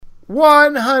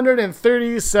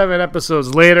137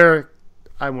 episodes later,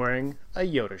 I'm wearing a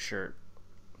Yoda shirt.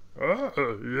 Oh,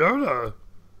 Yoda.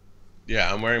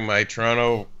 Yeah, I'm wearing my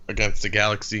Toronto against the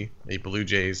Galaxy, a Blue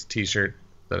Jays t-shirt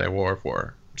that I wore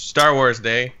for Star Wars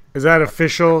Day. Is that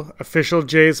official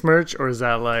Jays merch, or is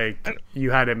that like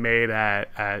you had it made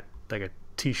at like a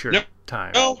t-shirt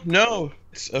time? No,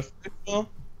 it's official.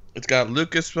 It's got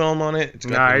Lucasfilm on it. It's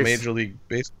got the Major League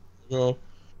Baseball.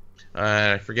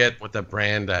 I forget what the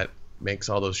brand that makes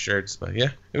all those shirts, but yeah,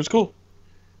 it was cool.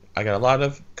 I got a lot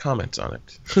of comments on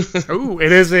it. Ooh,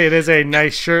 it is a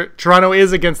nice shirt. Toronto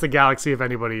is against the Galaxy, if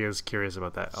anybody is curious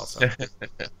about that also.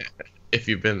 If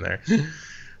you've been there.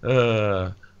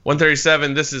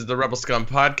 137, this is the Rebel Scum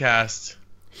Podcast.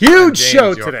 Huge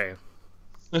show today.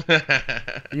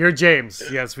 You're James.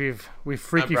 Yes, we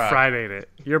Freaky Friday'd it.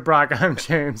 You're Brock, I'm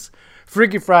James.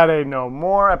 Freaky Friday no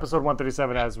more. Episode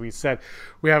 137, as we said.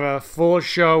 We have a full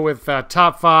show with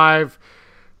top five.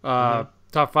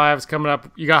 Top five's coming up.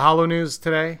 You got Holo news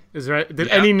today? Did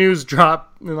any news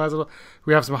drop in the last little?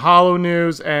 We have some Holo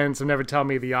news and some Never Tell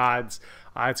Me the Odds.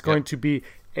 It's going to be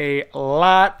a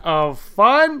lot of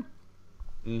fun.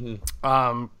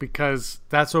 Because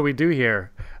that's what we do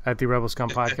here at the Rebel Scum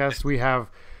Podcast. We have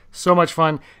so much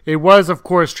fun. It was, of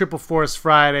course, Triple Force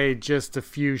Friday just a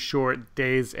few short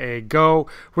days ago.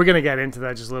 We're going to get into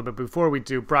that just a little bit. Before we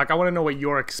do, Brock, I want to know what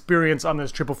your experience on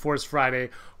this Triple Force Friday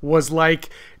was like.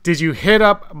 Did you hit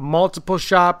up multiple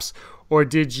shops, or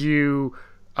did you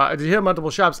hit up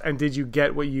multiple shops, and did you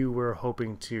get what you were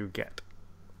hoping to get?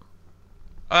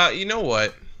 You know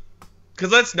what?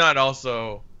 Because let's not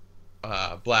also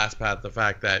blast past the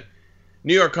fact that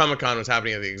New York Comic Con was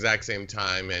happening at the exact same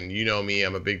time, and you know me,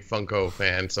 I'm a big Funko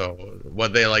fan, so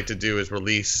what they like to do is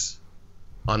release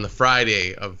on the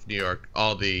Friday of New York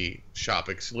all the shop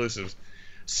exclusives.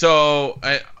 So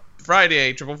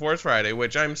Friday, Triple Force Friday,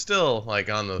 which I'm still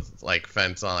like on the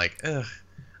fence on,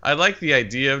 I like the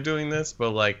idea of doing this,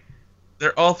 but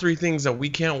they're all three things that we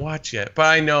can't watch yet. But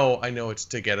I know it's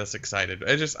to get us excited.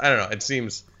 I don't know, it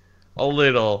seems a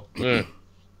little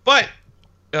but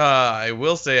I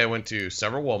will say I went to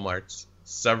several Walmarts,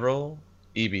 several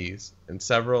EBs, and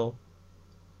several...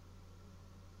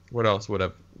 What else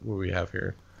would we have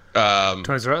here?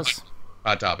 Toys R Us?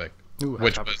 Hot Topic. Ooh, Hot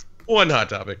which Topic. was one Hot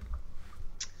Topic.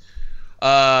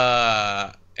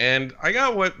 And I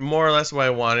got more or less what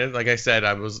I wanted. Like I said,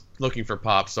 I was looking for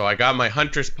Pop, so I got my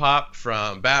Huntress Pop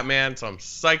from Batman, so I'm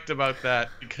psyched about that,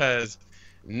 because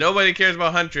nobody cares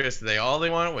about Huntress. All they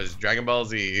wanted was Dragon Ball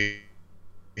Z.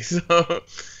 So,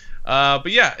 but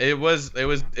yeah, it was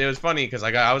funny because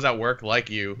I was at work like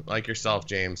yourself,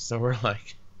 James. So we're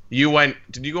like,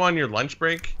 did you go on your lunch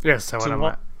break? Yes, I went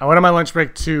on my lunch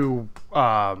break to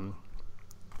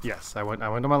yes, I went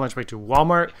on my lunch break to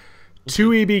Walmart,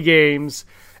 2 EB Games,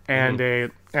 and a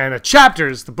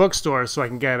Chapters, the bookstore, so I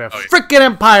can get a freaking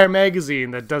Empire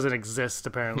magazine that doesn't exist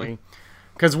apparently.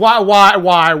 Because why?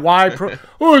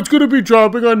 It's gonna be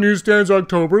dropping on newsstands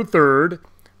October 3rd.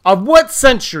 Of what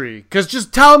century? Because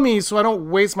just tell me so I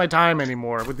don't waste my time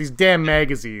anymore with these damn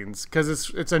magazines. Because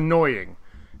it's annoying.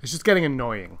 It's just getting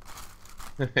annoying.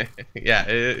 Yeah,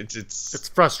 it's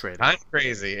frustrating. I'm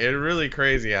crazy. It's really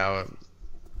crazy how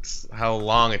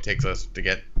long it takes us to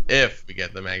get, if we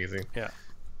get the magazine. Yeah.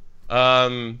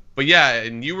 But yeah,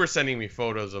 and you were sending me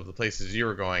photos of the places you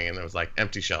were going, and it was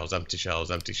empty shelves, empty shelves,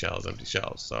 empty shelves, empty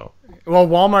shelves. So, well,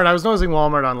 Walmart. I was noticing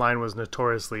Walmart online was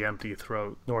notoriously empty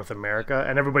throughout North America,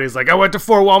 and everybody's like, "I went to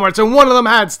 4 WalMarts, and one of them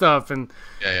had stuff." And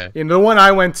the one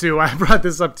I went to, I brought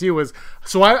this up to you, was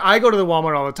so I go to the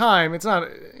Walmart all the time. It's not,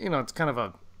 it's kind of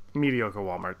a mediocre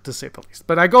Walmart to say the least,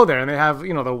 but I go there and they have the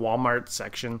Walmart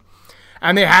section.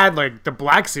 And they had the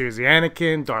Black Series, the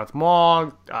Anakin, Darth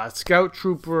Maul, Scout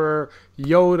Trooper,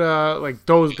 Yoda,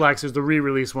 those Black Series, the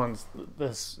re-release ones.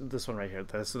 This one right here,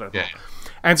 this is Darth Maul.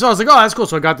 And so I was like, oh, that's cool.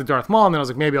 So I got the Darth Maul, and then I was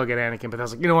like, maybe I'll get Anakin. But I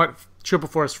was like, you know what? Triple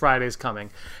Force Friday's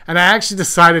coming. And I actually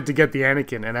decided to get the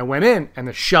Anakin, and I went in, and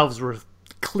the shelves were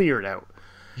cleared out.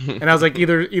 And I was like,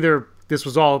 either this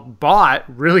was all bought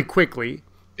really quickly,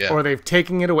 or they've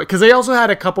taken it away. Because they also had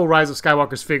a couple Rise of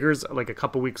Skywalker's figures a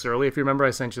couple weeks early. If you remember,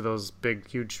 I sent you those big,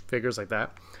 huge figures like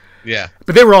that. Yeah.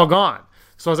 But they were all gone.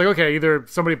 So I was like, okay, either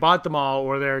somebody bought them all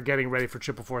or they're getting ready for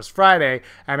Triple Force Friday.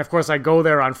 And, of course, I go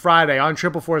there on Friday, on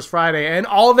Triple Force Friday, and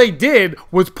all they did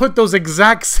was put those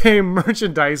exact same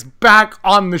merchandise back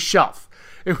on the shelf.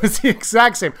 It was the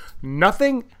exact same.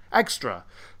 Nothing extra.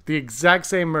 The exact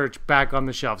same merch back on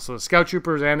the shelf. So Scout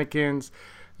Troopers, Anakins,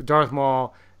 Darth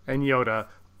Maul, and Yoda,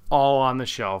 all on the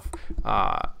shelf.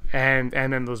 And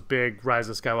then those big Rise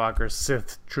of Skywalker,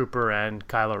 Sith Trooper, and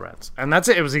Kylo Ren's. And that's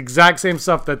it. It was the exact same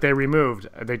stuff that they removed.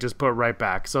 They just put right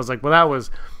back. So I was like, well, that was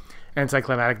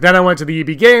anticlimactic. Then I went to the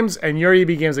EB Games, and your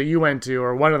EB Games that you went to,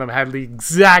 or one of them, had the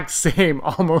exact same,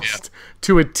 almost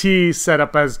to a T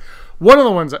setup as one of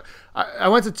the ones. I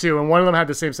went to two, and one of them had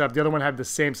the same setup. The other one had the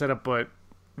same setup, but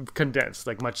condensed,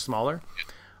 like much smaller.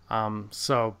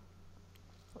 So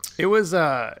it was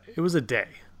a day.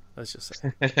 Let's just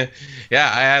say.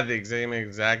 Yeah, I had the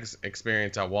exact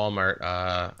experience at Walmart.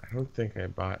 I don't think I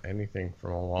bought anything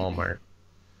from a Walmart.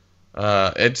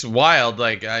 It's wild.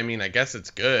 Like, I mean, I guess it's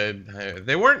good.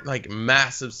 They weren't like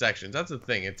massive sections. That's the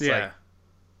thing. It's like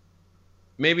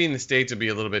maybe in the States it'd be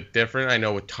a little bit different. I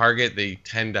know with Target they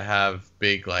tend to have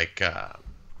big like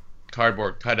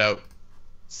cardboard cutout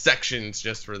sections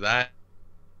just for that.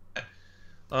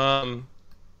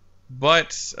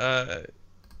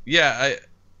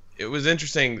 It was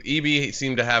interesting. EB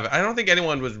seemed to have. I don't think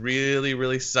anyone was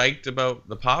really psyched about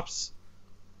the pops.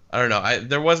 I don't know.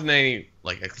 There wasn't any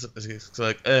like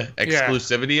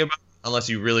exclusivity about it, unless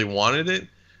you really wanted it.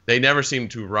 They never seemed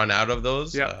to run out of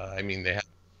those. Yeah. I mean,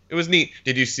 it was neat.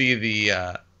 Did you see the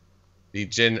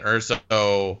Jyn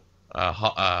Erso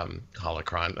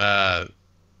holocron?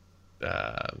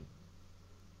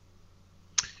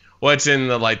 What's in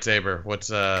the lightsaber? What's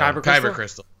Kyber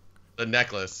crystal? The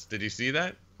necklace. Did you see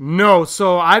that? No,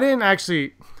 so I didn't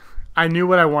actually. I knew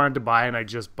what I wanted to buy, and I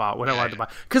just bought what I wanted to buy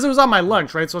because it was on my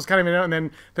lunch, right? So it's kind of,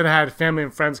 and then I had family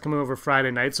and friends coming over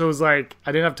Friday night, so it was like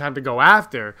I didn't have time to go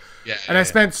after. I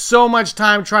spent so much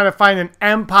time trying to find an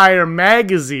Empire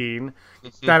magazine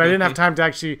that I didn't have time to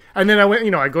actually. And then I went,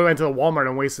 I go into the Walmart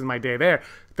and wasted my day there.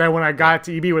 Then when I got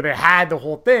to EB where they had the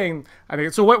whole thing, I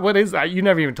think. So what is that? You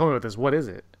never even told me about this. What is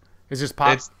it? It's just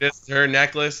pop. It's just her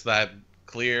necklace, that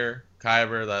clear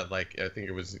Kyber that like I think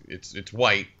it's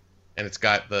white, and it's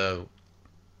got the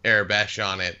Arabesh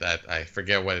on it that I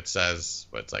forget what it says,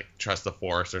 but it's like trust the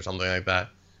Force or something like that.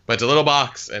 But it's a little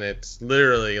box, and it's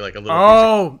literally like a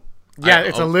little.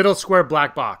 It's a little square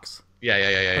black box. Yeah.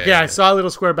 Okay, I saw a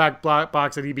little square black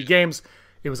box at EB Games.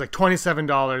 It was like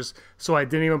 $27, so I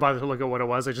didn't even bother to look at what it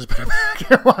was. I just put it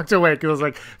back and walked away because I was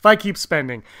like, if I keep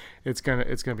spending, it's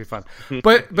gonna be fun.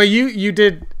 But you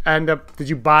did end up. Did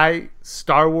you buy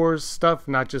Star Wars stuff,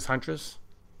 not just Huntress?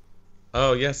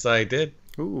 Oh yes, I did.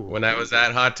 Ooh. When I was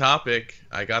at Hot Topic,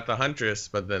 I got the Huntress,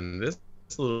 but then this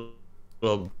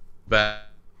little bad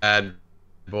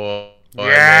boy made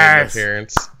an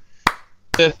appearance.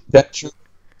 That's true.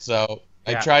 So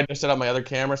I tried to set up my other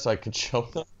camera so I could show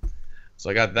them. So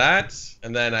I got that,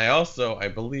 and then I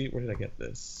believe, where did I get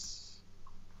this?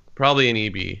 Probably in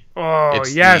EB. Oh,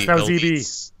 yes, that was EB.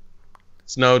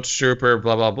 Snow Trooper,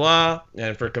 blah, blah, blah.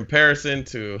 And for comparison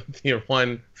to the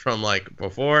one from, like,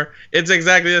 before, it's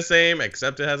exactly the same,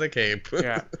 except it has a cape.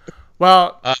 Yeah.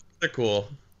 Well, they're cool.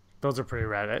 Those are pretty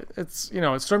rad. It's, it's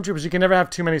Stormtroopers. You can never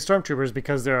have too many Stormtroopers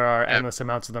because there are endless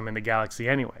amounts of them in the galaxy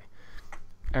anyway.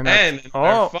 And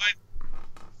our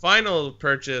final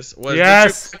purchase was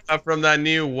the trooper from that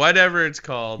new whatever it's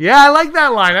called. Yeah, I like that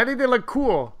line. I think they look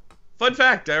cool. Fun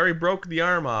fact, I already broke the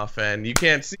arm off, and you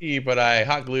can't see, but I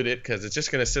hot glued it because it's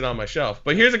just going to sit on my shelf.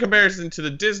 But here's a comparison to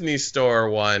the Disney Store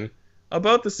one,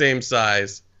 about the same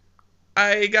size.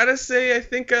 I gotta say, I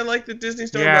think I like the Disney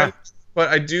Store one, but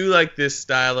I do like this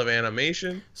style of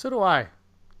animation. So do I.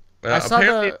 I saw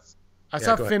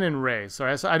Finn and Rey.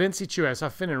 Sorry, I didn't see Chewie. I saw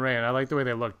Finn and Rey, and I liked the way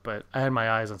they looked, but I had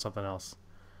my eyes on something else.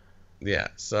 Yeah,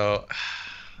 so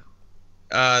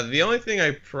the only thing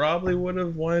I probably would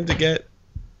have wanted to get,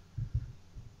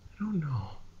 I don't know,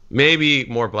 maybe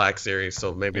more Black Series,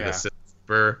 so maybe the Sith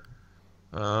Trooper.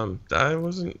 I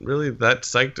wasn't really that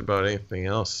psyched about anything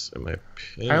else, in my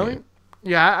opinion.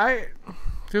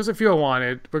 There's a few I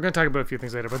wanted. We're gonna talk about a few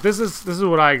things later, but this is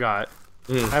what I got.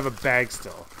 I have a bag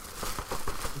still.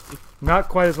 Not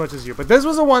quite as much as you, but this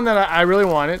was the one that I really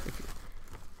wanted.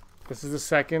 This is the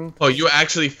second. Oh, you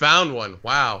actually found one.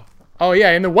 Wow. Oh,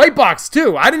 yeah, in the white box,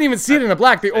 too. I didn't even see it in the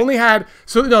black. They only had...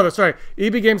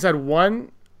 EB Games had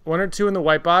one or two in the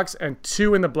white box and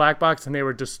two in the black box, and they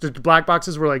were just... The black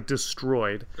boxes were, like,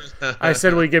 destroyed. I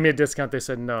said, will you give me a discount? They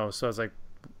said no. So I was like,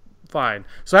 fine.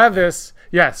 So I have this.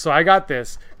 Yeah, so I got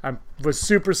this. I was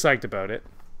super psyched about it.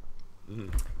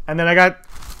 And then I got...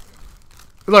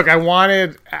 Look, I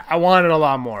wanted a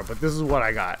lot more, but this is what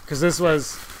I got. Because this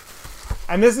was...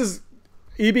 And this is...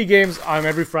 EB Games on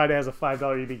every Friday has a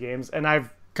 $5 EB Games, and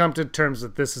I've come to terms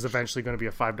that this is eventually going to be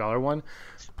a $5 one.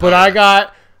 But I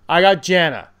got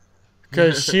Jannah,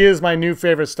 because she is my new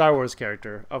favorite Star Wars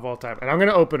character of all time. And I'm going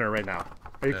to open her right now.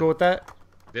 Are you cool with that?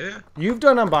 Yeah. You've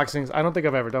done unboxings. I don't think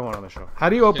I've ever done one on the show. How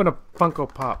do you open a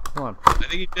Funko Pop? Hold on. I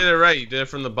think you did it right. You did it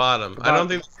from the bottom. I don't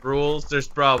think there's rules. There's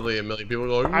probably a million people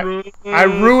going. I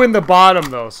ruined the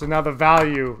bottom though, so now the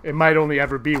value it might only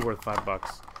ever be worth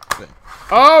 $5. Yeah.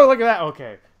 Oh, look at that.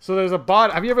 Okay, so there's a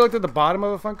bottom. Have you ever looked at the bottom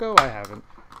of a Funko? I haven't.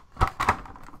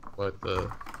 What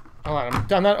the? Hold on,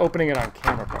 I'm not opening it on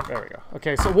camera. There we go.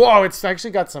 Okay, so whoa, it's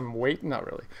actually got some weight. Not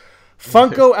really.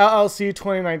 Funko LLC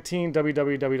 2019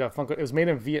 www.funko. It was made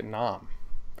in Vietnam.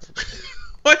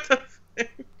 What the?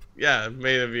 Yeah,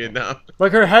 made in Vietnam.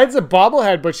 Like her head's a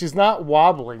bobblehead, but she's not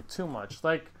wobbling too much.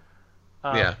 Like,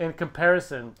 yeah. In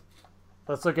comparison,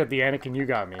 let's look at the Anakin you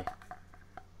got me.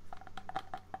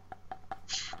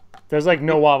 There's like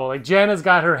no wobble. Like Jana's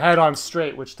got her head on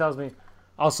straight, which tells me.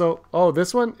 Also, oh,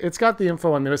 this one, it's got the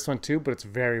info on this one too, but it's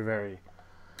very, very...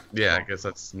 Yeah, I guess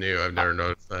that's new. I've never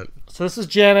noticed that. So this is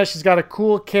Jana. She's got a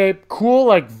cool cape, cool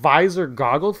like visor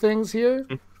goggle things here.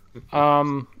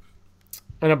 And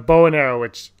a bow and arrow,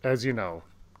 which, as you know,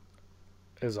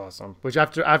 is awesome. Which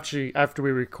after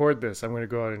we record this, I'm going to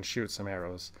go out and shoot some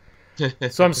arrows.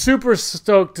 So I'm super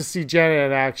stoked to see Jana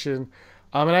in action.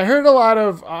 And I heard a lot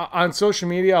of, on social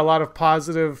media, a lot of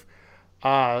positive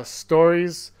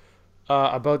stories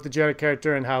about the Jana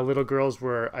character and how little girls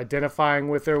were identifying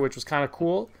with her, which was kind of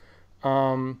cool.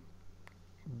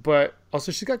 But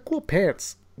also she's got cool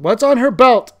pants. What's on her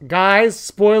belt? Guys,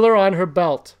 spoiler on her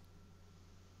belt.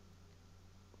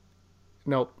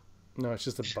 Nope. No, it's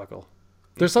just a buckle.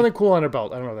 There's something cool on her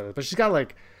belt. I don't know what that is. But she's got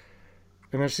like,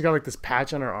 and then she's got like this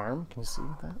patch on her arm. Can you see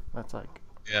that? That's like...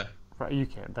 Yeah. You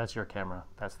can't. That's your camera.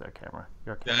 That's their camera.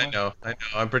 Your camera. Yeah, I know.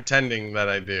 I'm pretending that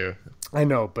I do. I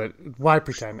know, but why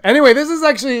pretend? Anyway, this is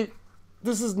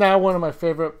now one of my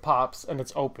favorite pops, and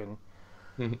it's open.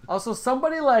 Also,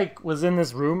 somebody like was in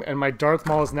this room, and my Darth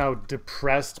Maul is now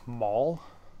depressed Maul.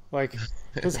 Like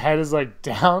his head is like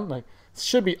down. Like it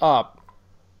should be up,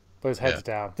 but his head's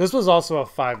down. This was also a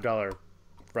 $5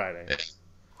 Friday. Yeah.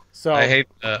 So I hate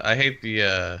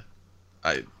the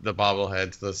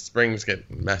bobbleheads. The springs get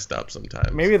messed up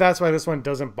sometimes. Maybe that's why this one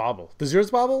doesn't bobble. Does yours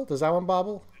bobble? Does that one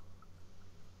bobble?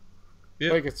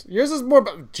 Yeah. Like yours is more.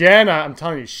 Jana, I'm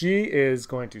telling you, she is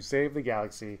going to save the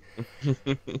galaxy.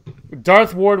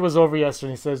 Darth Ward was over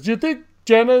yesterday and he says, "Do you think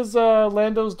Jana's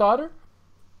Lando's daughter?"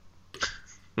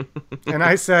 And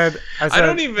I said, I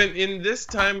don't even, in this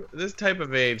type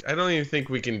of age, I don't even think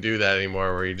we can do that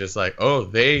anymore where you're just like, oh,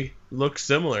 they look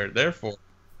similar, therefore.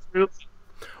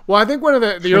 Well, I think one of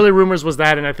the early rumors was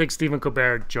that, and I think Stephen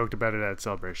Colbert joked about it at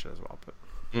Celebration as well. But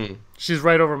she's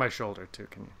right over my shoulder, too.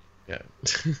 Can you? Yeah.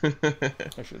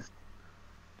 I should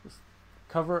just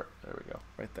cover. There we go.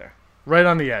 Right there. Right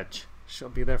on the edge. She'll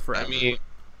be there forever. I mean,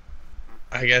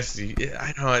 I guess,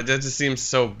 I don't know, that just seems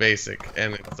so basic.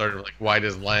 And it's sort of like, why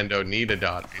does Lando need a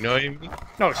daughter? You know what I mean?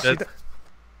 No,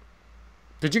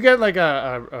 did you get like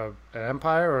an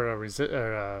Empire or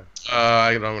a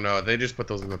I don't know. They just put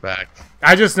those in the back.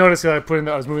 I just noticed that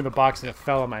I was moving the box and it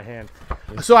fell on my hand.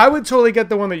 So I would totally get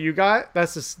the one that you got.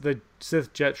 That's just the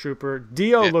Sith Jet Trooper.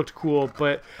 Dio looked cool,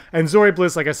 and Zori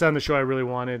Bliss, like I said on the show, I really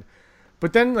wanted.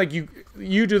 But then like you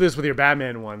do this with your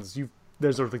Batman ones.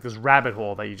 There's sort of like this rabbit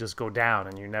hole that you just go down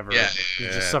and you never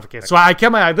just suffocate. So I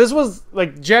kept my eye. This was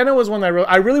like Jana was one that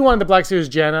I really wanted the Black Series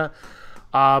Jana.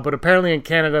 But apparently in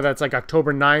Canada, that's like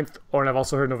October 9th, and I've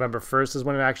also heard November 1st is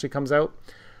when it actually comes out.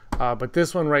 But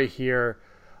this one right here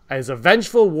is a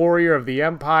vengeful warrior of the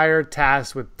Empire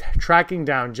tasked with tracking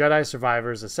down Jedi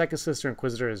survivors. The second sister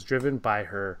Inquisitor is driven by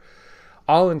her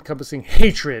all-encompassing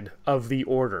hatred of the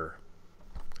Order.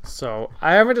 So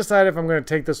I haven't decided if I'm going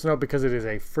to take this one out because it is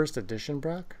a first edition,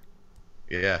 Brock.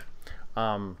 Yeah.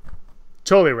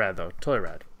 Totally rad, though. Totally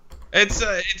rad.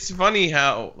 It's funny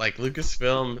how like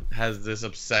Lucasfilm has this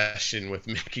obsession with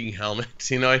making helmets.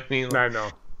 You know what I mean? Like, I know.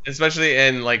 Especially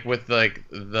in like with like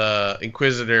the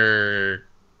Inquisitor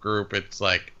group, it's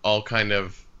like all kind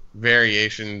of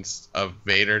variations of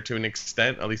Vader to an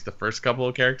extent. At least the first couple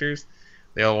of characters,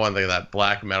 they all want like that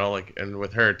black metal. Like, and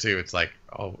with her too, it's like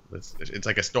it's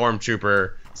like a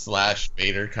stormtrooper /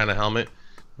 Vader kind of helmet.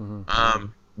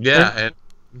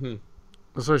 Mm-hmm.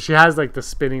 So she has like the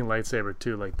spinning lightsaber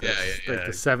too, like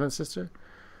the seventh sister.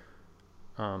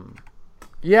 I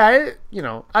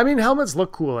mean helmets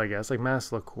look cool, I guess. Like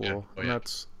masks look cool. And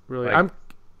that's really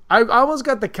I almost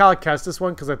got the Cal Kestis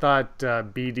one because I thought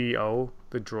BDO,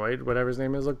 the droid, whatever his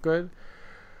name is, looked good.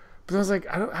 But I was like,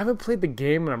 I haven't played the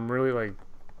game, and I'm really like,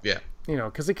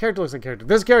 because the character looks like character.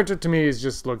 This character to me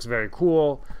looks very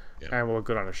cool, and will look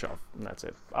good on a shelf, and that's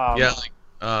it. I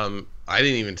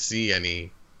didn't even see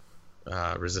any.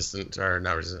 Resistance or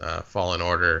not Fallen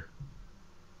Order.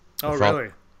 Oh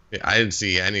really? I didn't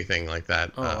see anything like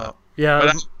that. Oh, wow. Yeah.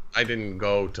 But I didn't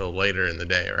go till later in the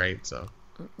day, right? So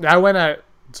I went at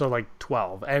like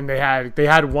 12, and they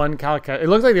had one Calicut. It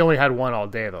looked like they only had one all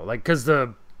day though, like because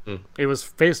it was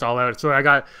faced all out. So I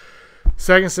got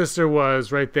Second Sister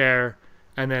was right there,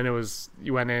 and then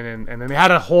you went in, and then they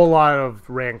had a whole lot of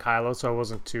Rey and Kylo, so I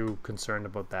wasn't too concerned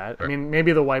about that. Sure. I mean,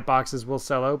 maybe the white boxes will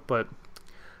sell out, but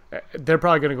they're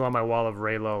probably going to go on my wall of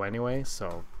Reylo anyway,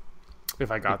 so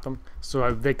if I got them.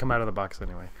 So they come out of the box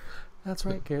anyway. That's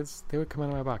right, kids. They would come out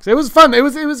of my box. It was fun. It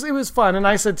was fun. And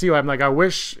I said to you, I'm like, I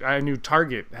wish I knew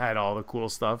Target had all the cool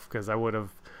stuff, because I would have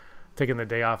taken the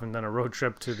day off and done a road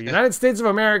trip to the United States of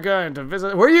America and to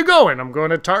visit. Where are you going? I'm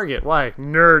going to Target. Why?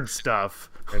 Nerd stuff.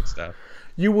 Nerd stuff.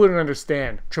 You wouldn't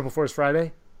understand. Triple Force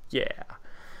Friday? Yeah.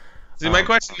 See, my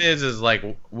question is like,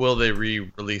 will they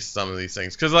re-release some of these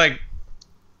things? Because, like,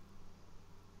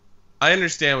 I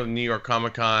understand with New York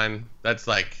Comic Con, that's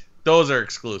like, those are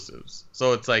exclusives.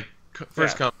 So it's like,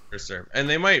 first come, first serve. And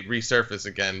they might resurface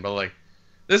again, but like,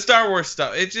 the Star Wars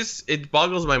stuff, it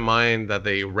boggles my mind that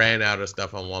they ran out of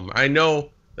stuff on Walmart. I know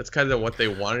that's kind of what they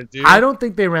want to do. I don't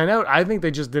think they ran out. I think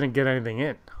they just didn't get anything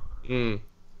in.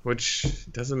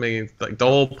 Which doesn't make like the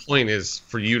whole point is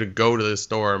for you to go to the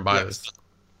store and buy this stuff.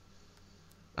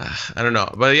 I don't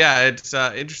know, but yeah, it's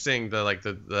interesting.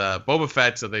 The Boba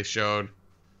Fett that they showed,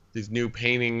 these new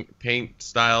paint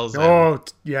styles.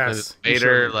 Yes,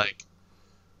 Vader. Like,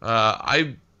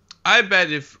 I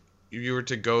bet if you were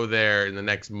to go there in the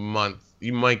next month,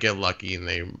 you might get lucky and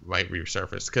they might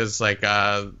resurface. Because like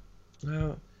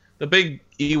the big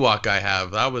Ewok I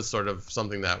have, that was sort of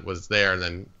something that was there and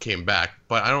then came back.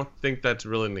 But I don't think that's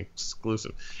really an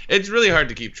exclusive. It's really hard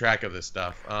to keep track of this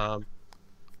stuff.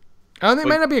 They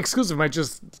might not be exclusive. Might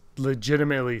just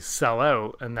legitimately sell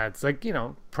out, and that's like,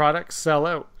 products sell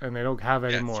out and they don't have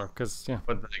any more because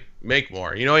but like, make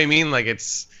more. You know what I mean? Like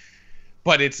it's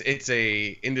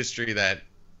a industry that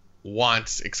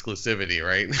wants exclusivity,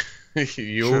 right?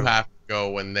 You have to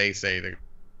go when they say to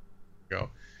go.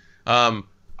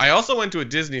 I also went to a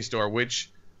Disney store, which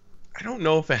I don't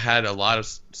know if it had a lot of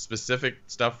specific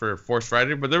stuff for Force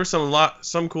Friday, but there was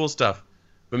some cool stuff.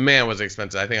 But man, was it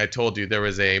expensive. I think I told you there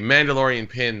was a Mandalorian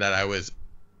pin that I was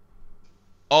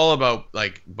all about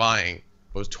like buying. It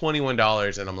was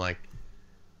 $21, and I'm like,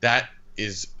 that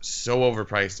is so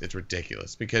overpriced. It's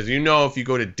ridiculous. Because if you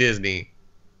go to Disney,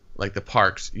 like the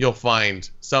parks, you'll find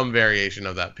some variation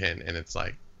of that pin, and it's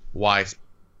like, why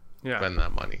spend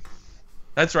that money?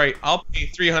 That's right. I'll pay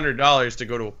 $300 to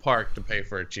go to a park to pay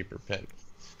for a cheaper pin.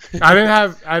 I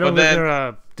don't live near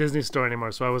a Disney store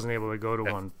anymore, so I wasn't able to go to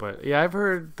one. But yeah, I've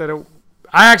heard that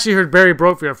I actually heard Barry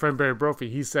Brophy, our friend Barry Brophy,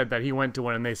 he said that he went to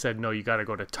one and they said, no, you got to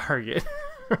go to Target.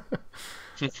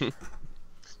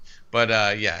 But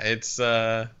yeah, it's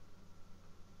I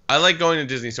like going to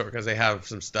Disney store because they have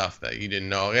some stuff that you didn't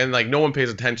know, and like no one pays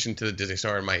attention to the Disney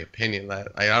store, in my opinion. That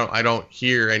I don't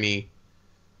hear any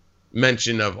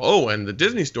mention of and the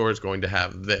Disney store is going to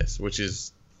have this, which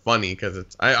is funny because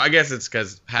I guess it's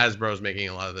because Hasbro's making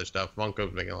a lot of their stuff,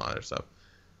 Funko's making a lot of their stuff.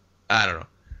 I don't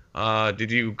know.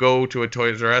 Did you go to a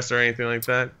Toys R Us or anything like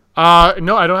that?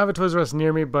 No, I don't have a Toys R Us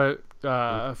near me, but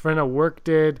a friend at work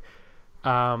did,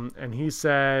 and he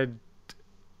said,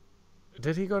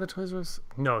 did he go to Toys R Us?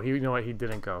 No, he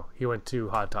didn't go. He went to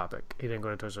Hot Topic. He didn't go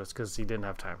to Toys R Us because he didn't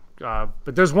have time.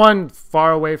 But there's one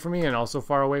far away from me and also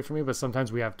far away from me, but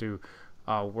sometimes we have to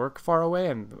work far away,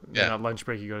 and at lunch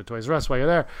break you go to Toys R Us while you're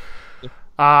there.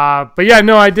 But yeah,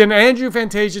 no, I didn't. Andrew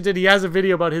Fantasia did. He has a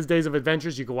video about his days of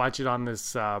adventures. You can watch it on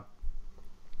this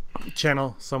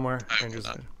channel somewhere.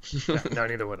 No,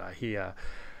 neither would I.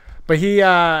 But he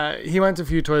went to a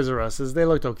few Toys R Us's. They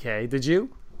looked okay. Did you?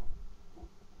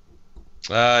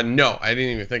 No, I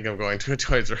didn't even think of going to a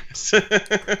Toys R Us. That's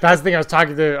the thing. I was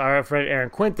talking to our friend Aaron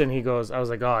Quinton. He goes, I was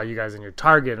like, oh, you guys in your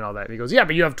Target and all that. And he goes, yeah,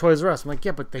 but you have Toys R Us. I'm like,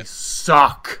 yeah, but they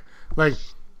suck. Like,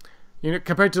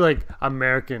 compared to like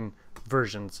American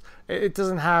versions, it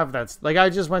doesn't have that. Like, I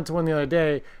just went to one the other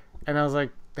day, and I was like,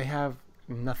 they have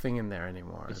nothing in there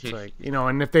anymore. It's like,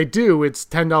 and if they do, it's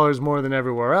 $10 more than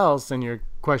everywhere else, and you're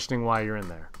questioning why you're in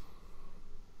there.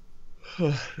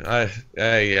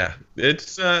 Yeah,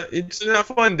 it's a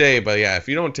fun day, but yeah, if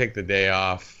you don't take the day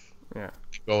off,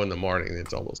 go in the morning,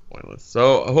 it's almost pointless.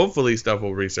 So hopefully stuff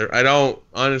will research. I don't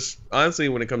honestly,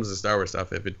 when it comes to Star Wars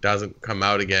stuff, if it doesn't come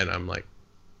out again, I'm like,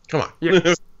 come on.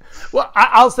 Yeah. Well,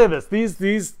 I'll say this: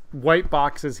 these white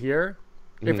boxes here,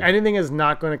 if anything is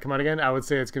not going to come out again, I would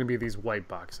say it's going to be these white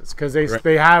boxes because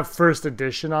they have first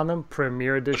edition on them,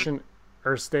 Premier Edition,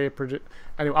 Earth Day,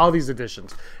 anyway, all these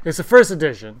editions. It's the first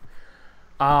edition.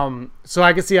 So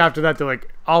I can see after that they're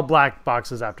like all black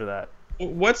boxes after that.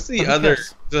 What's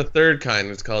the third kind?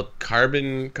 It's called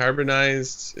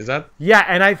carbonized. Is that? Yeah,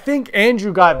 and I think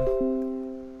Andrew got.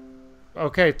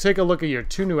 Okay, take a look at your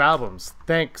 2 new albums.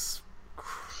 Thanks.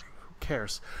 Who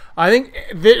cares? I think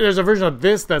there's a version of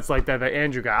this that's like that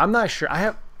Andrew got. I'm not sure.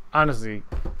 Honestly,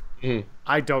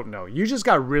 I don't know. You just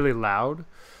got really loud.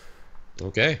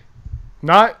 Okay.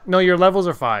 No, your levels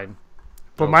are fine.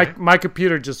 But okay. my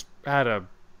computer just had a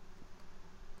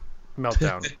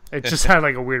meltdown. It just had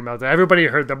like a weird meltdown. Everybody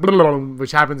heard the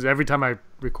which happens every time I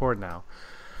record now.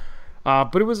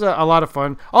 But it was a lot of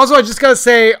fun. Also, I just got to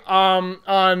say,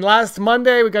 on last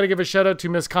Monday, we got to give a shout out to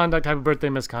Misconduct. Happy birthday,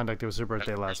 Misconduct. It was her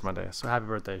birthday last Monday. So happy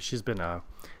birthday. She's been a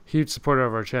huge supporter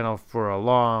of our channel for a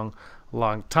long,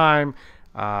 long time.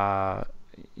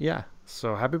 Yeah.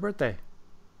 So happy birthday.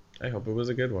 I hope it was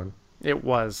a good one. It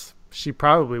was. She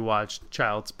probably watched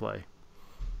Child's Play.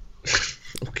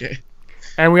 Okay.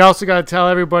 And we also got to tell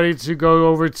everybody to go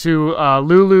over to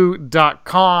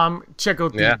lulu.com. Check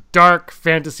out the dark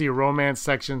fantasy romance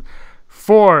section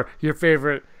for your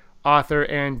favorite author,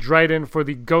 Anne Dryden, for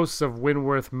the Ghosts of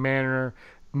Windworth Manor,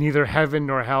 Neither Heaven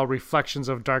Nor Hell, Reflections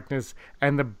of Darkness,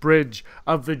 and The Bridge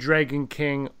of the Dragon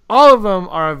King. All of them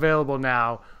are available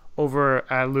now over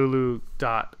at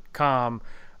lulu.com.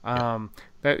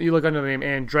 That you look under the name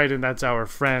Anne Dryden, that's our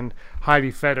friend Heidi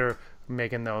Feder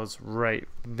making those right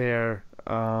there.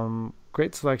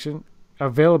 Great selection.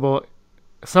 Available.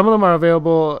 Some of them are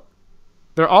available.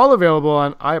 They're all available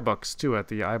on iBooks too at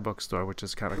the iBook store, which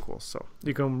is kind of cool. So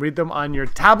you can read them on your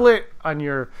tablet, on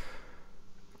your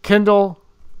Kindle,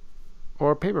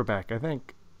 or paperback, I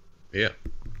think. Yeah.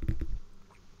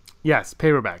 Yes,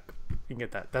 paperback. You can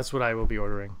get that. That's what I will be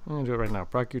ordering. I'm going to do it right now.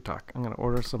 Brock, you talk. I'm going to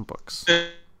order some books.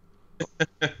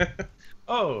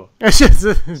 Oh.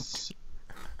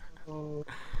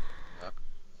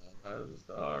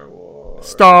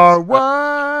 Star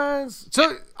Wars.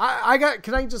 So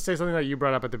can I just say something that you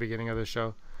brought up at the beginning of the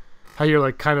show? How you're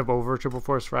like kind of over Triple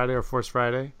Force Friday or Force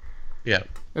Friday? Yeah.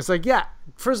 It's like, yeah,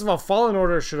 first of all, Fallen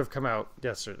Order should have come out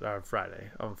yesterday,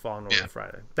 Friday, on Fallen Order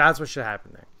Friday. That's what should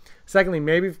happen there. Secondly,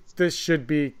 maybe this should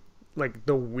be like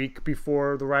the week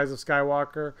before The Rise of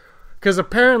Skywalker. Because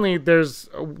apparently there's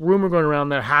a rumor going around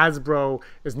that Hasbro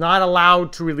is not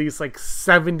allowed to release like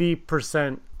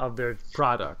 70% of their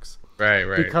products. Right.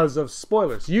 Because of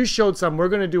spoilers. You showed some. We're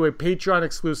going to do a Patreon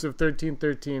exclusive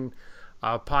 1313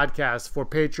 podcast for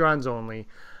Patrons only.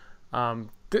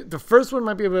 The first one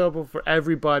might be available for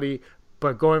everybody,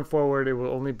 but going forward it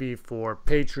will only be for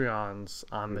Patreons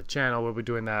on the channel. We'll be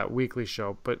doing that weekly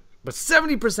show. But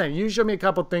 70%. You showed me a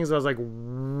couple things that I was like,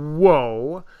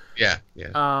 whoa. Yeah.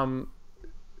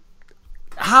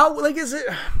 How, like, is it?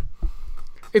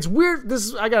 It's weird.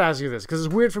 I gotta ask you this because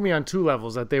it's weird for me on 2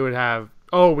 levels that they would have.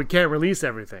 Oh, we can't release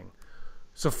everything.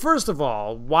 So first of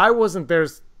all, why wasn't there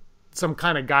some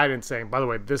kind of guidance saying, by the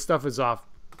way, this stuff is off?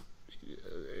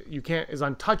 Is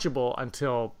untouchable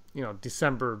until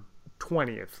December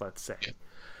 20th, let's say,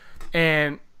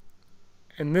 and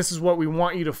this is what we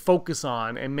want you to focus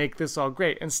on and make this all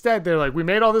great. Instead, they're like, we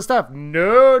made all this stuff.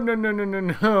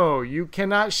 No. You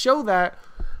cannot show that.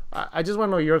 I just want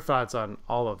to know your thoughts on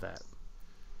all of that.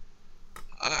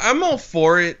 I'm all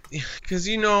for it because,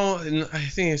 and I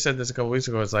think I said this a couple weeks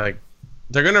ago. It's like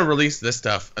they're going to release this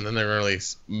stuff and then they're going to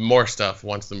release more stuff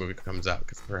once the movie comes out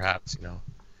because perhaps,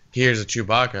 here's a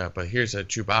Chewbacca, but here's a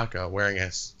Chewbacca wearing a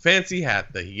fancy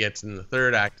hat that he gets in the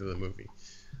 3rd act of the movie.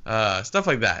 Stuff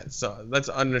like that. So that's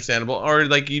understandable. Or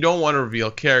like you don't want to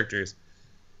reveal characters.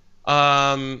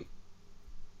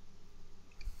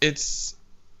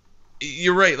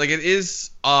 You're right. Like it is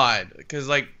odd because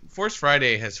like Force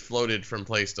Friday has floated from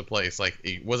place to place. Like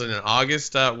it wasn't in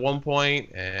August at one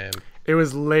point, and it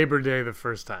was Labor Day the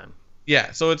first time.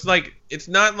 Yeah. So it's like it's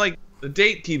not like the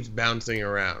date keeps bouncing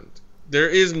around. There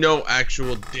is no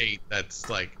actual date that's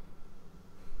like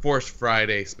Force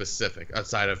Friday specific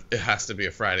outside of it has to be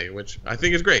a Friday, which I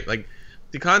think is great. Like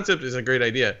the concept is a great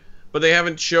idea, but they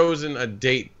haven't chosen a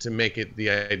date to make it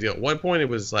the ideal. At one point it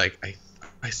was like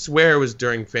I swear it was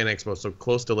during Fan Expo, so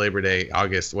close to Labor Day,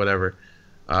 August, whatever.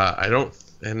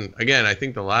 And again, I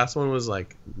think the last one was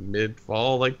like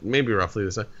mid-fall, like maybe roughly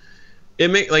the same.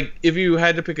 Like if you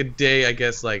had to pick a day, I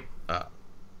guess like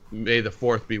May the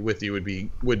 4th be with you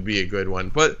would be a good one.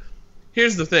 But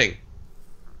here's the thing.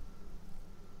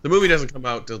 The movie doesn't come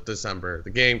out till December. The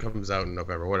game comes out in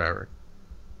November, whatever.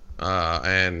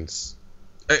 And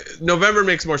November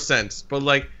makes more sense. But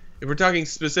like, if we're talking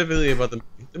specifically about the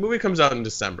movie comes out in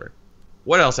December.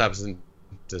 What else happens in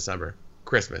December?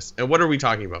 Christmas. And what are we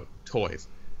talking about? Toys.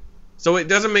 So it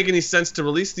doesn't make any sense to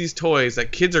release these toys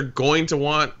that kids are going to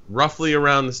want roughly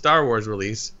around the Star Wars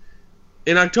release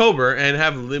in October and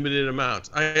have limited amounts.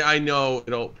 I know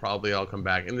it'll probably all come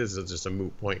back, and this is just a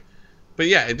moot point. But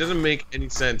yeah, it doesn't make any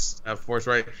sense to have Force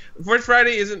Friday. Force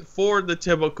Friday isn't for the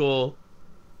typical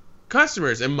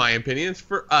customers, in my opinion. It's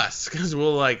for us, because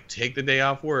we'll like take the day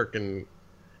off work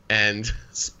and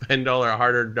spend all our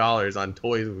hard-earned dollars on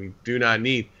toys we do not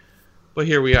need. But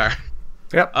here we are.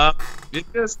 Yep. It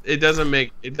really doesn't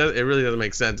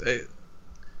make sense.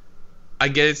 I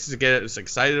get it to get us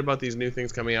excited about these new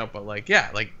things coming out, but like,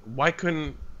 yeah, like why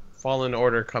couldn't Fallen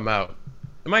Order come out?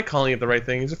 Am I calling it the right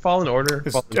thing? Is it Fallen Order?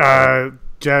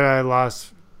 Jedi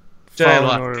Lost.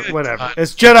 Fallen Order, whatever.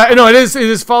 It's Jedi. No, it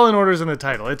is Fallen Order's in the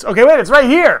title. It's okay. Wait, it's right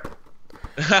here.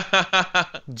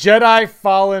 Jedi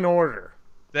Fallen Order.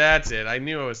 That's it. I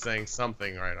knew I was saying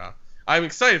something right off. I'm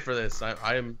excited for this.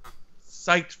 I am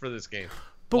psyched for this game.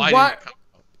 But why?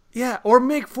 Yeah, or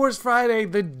make Force Friday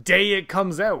the day it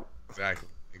comes out.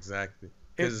 Exactly.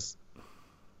 Because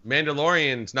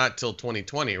Mandalorian's not till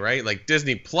 2020, right? Like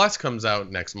Disney Plus comes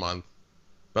out next month,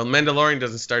 but Mandalorian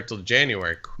doesn't start till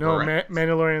January. No,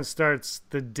 Mandalorian starts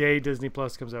the day Disney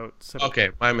Plus comes out.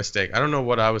 Okay, my mistake. I don't know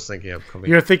what I was thinking of coming.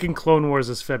 You're thinking Clone Wars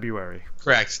is February.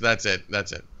 Correct. That's it.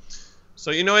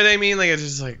 So you know what I mean? Like it's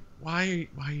just like why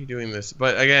are you doing this?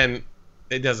 But again,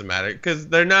 it doesn't matter because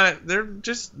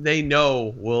they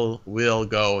know we'll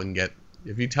go and get.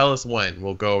 If you tell us when,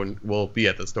 we'll go and we'll be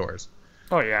at the stores.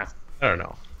 Oh yeah. I don't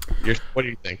know. What do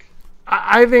you think?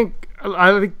 I think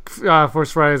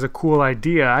Force Friday is a cool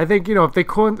idea. I think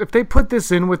if they put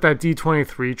this in with that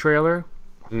D23 trailer,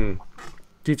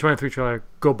 D23 trailer,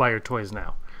 go buy your toys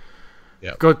now.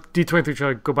 Yeah. Go D23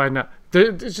 trailer, go buy it now.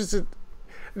 It's just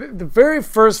the very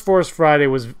first Force Friday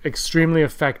was extremely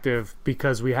effective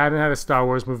because we hadn't had a Star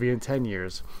Wars movie in 10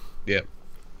 years. Yeah.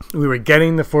 We were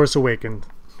getting The Force Awakens.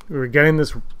 We were getting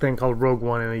this thing called Rogue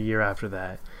One in a year after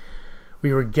that.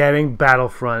 We were getting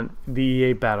Battlefront, the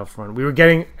EA Battlefront. We were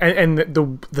getting, and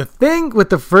the thing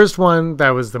with the first one that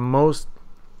was the most,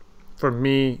 for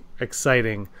me,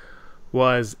 exciting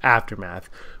was Aftermath.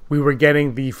 We were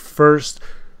getting the first,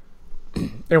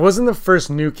 it wasn't the first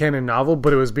new canon novel,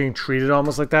 but it was being treated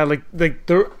almost like that. Like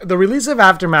the release of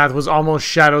Aftermath was almost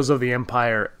Shadows of the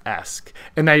Empire-esque.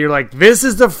 And that you're like, this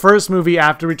is the first movie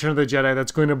after Return of the Jedi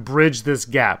that's going to bridge this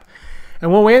gap.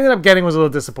 And what we ended up getting was a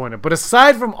little disappointed. But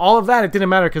aside from all of that, it didn't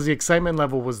matter because the excitement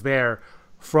level was there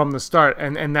from the start.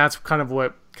 And that's kind of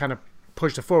what kind of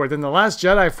pushed it forward. Then The Last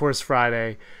Jedi Force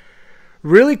Friday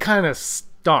really kind of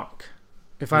stunk,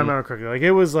 if I remember correctly. Like,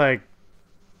 it was like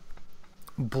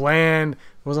bland. There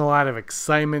wasn't a lot of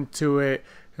excitement to it.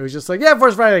 It was just like, yeah,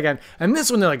 Force Friday again. And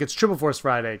this one, they're like, it's Triple Force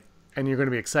Friday. And you're going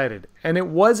to be excited. And it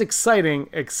was exciting,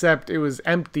 except it was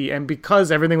empty. And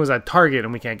because everything was at Target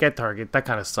and we can't get Target, that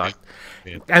kind of sucked.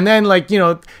 Yeah. And then, like,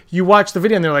 you watch the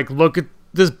video and they're like, look at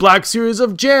this Black Series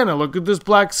of Janna. Look at this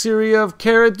Black Series of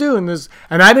Cara Dune.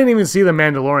 And I didn't even see the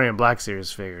Mandalorian Black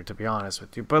Series figure, to be honest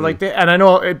with you. But, and I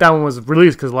know that one was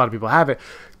released because a lot of people have it.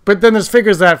 But then there's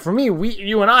figures that, for me,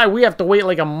 you and I, we have to wait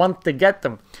like a month to get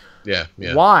them. Yeah.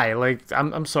 Why? Like,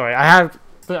 I'm sorry.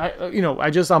 I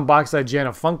just unboxed that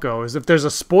Janna Funko. Is if there's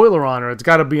a spoiler on her, it's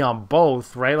got to be on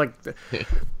both, right? Like,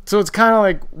 so it's kind of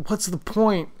like, what's the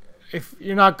point if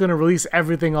you're not going to release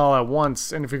everything all at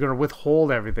once, and if you're going to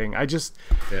withhold everything?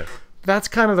 That's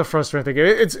kind of the frustrating thing.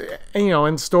 It's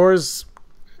in stores,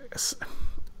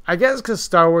 I guess because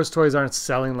Star Wars toys aren't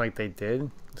selling like they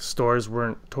did. The stores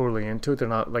weren't totally into it. They're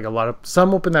not like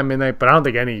some open at midnight, but I don't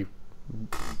think any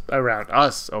around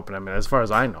us open at midnight, as far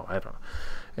as I know. I don't know.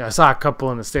 I saw a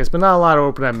couple in the States, but not a lot of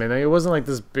open at midnight. It wasn't like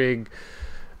this big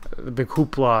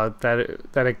hoopla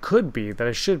that it could be, that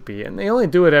it should be. And they only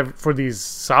do it for these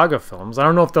saga films. I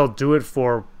don't know if they'll do it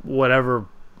for whatever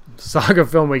saga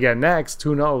film we get next.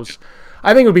 Who knows?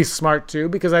 I think it would be smart, too,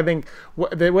 because I think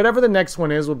whatever the next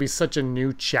one is will be such a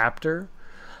new chapter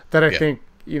that I think,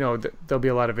 there'll be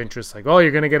a lot of interest. Like, oh,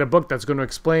 you're going to get a book that's going to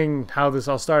explain how this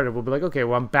all started. We'll be like, okay,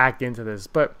 well, I'm back into this.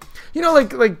 But,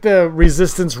 like the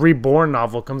Resistance Reborn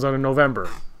novel comes out in November.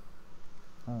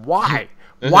 Why?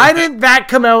 Why didn't that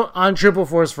come out on Triple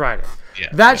Force Friday?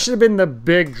 That should have been the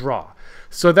big draw.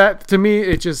 So that, to me,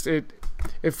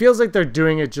 it feels like they're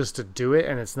doing it just to do it,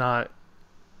 and it's not,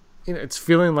 it's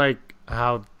feeling like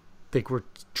how they were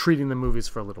treating the movies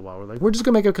for a little while. We're like, we're just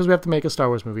going to make it because we have to make a Star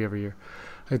Wars movie every year.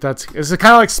 Like it's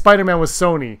kind of like Spider-Man with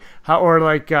Sony, or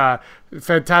like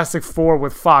Fantastic Four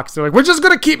with Fox. They're like, we're just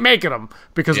gonna keep making them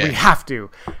because we have to.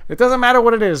 It doesn't matter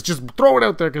what it is, just throw it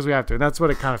out there because we have to. And that's what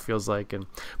it kind of feels like.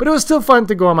 But it was still fun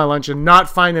to go on my lunch and not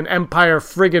find an Empire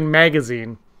friggin'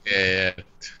 magazine. Yeah,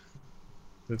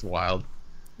 it's wild.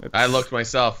 I looked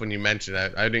myself when you mentioned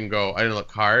it. I didn't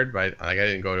look hard, but I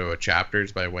didn't go to a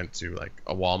Chapters, but I went to like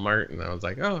a Walmart, and I was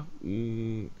like, oh,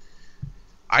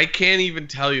 I can't even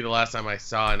tell you the last time I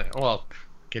saw it. Well, I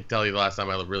can tell you the last time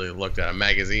I really looked at a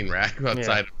magazine rack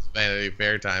outside of Vanity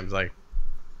Fair times. Like,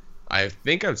 I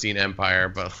think I've seen Empire,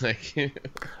 but like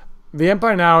the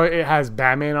Empire now, it has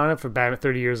Batman on it for Batman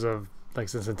 30 years of like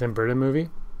since the Tim Burton movie.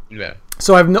 Yeah.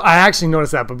 So I actually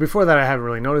noticed that, but before that I haven't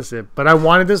really noticed it. But I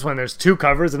wanted this one. There's 2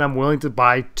 covers, and I'm willing to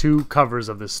buy 2 covers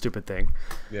of this stupid thing.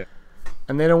 Yeah.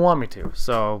 And they don't want me to.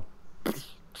 So what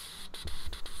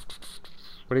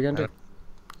are you gonna do?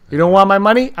 You don't want my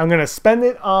money? I'm gonna spend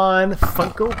it on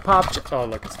Funko Pop. Oh,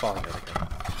 look, it's falling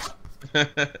out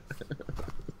again.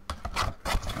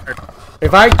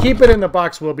 If I keep it in the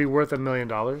box, will it be worth $1 million?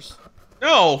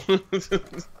 No.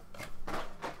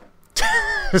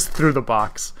 Just through the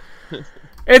box.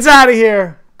 It's out of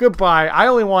here. Goodbye. I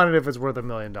only want it if it's worth $1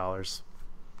 million.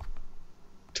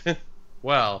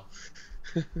 Well,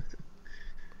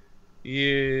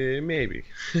 yeah, maybe.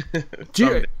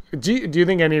 Do you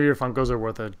think any of your Funkos are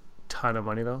worth a ton of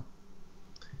money though?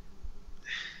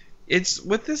 It's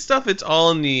with this stuff. It's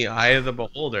all in the eye of the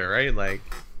beholder, right? Like,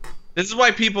 this is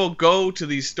why people go to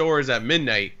these stores at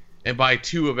midnight and buy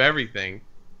 2 of everything.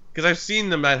 Because I've seen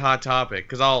them at Hot Topic.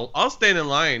 Because I'll stand in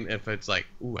line if it's like,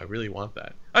 ooh, I really want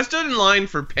that. I stood in line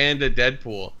for Panda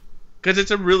Deadpool. Because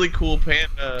it's a really cool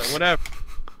panda, whatever.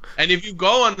 And if you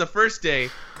go on the first day,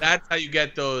 that's how you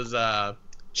get those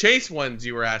chase ones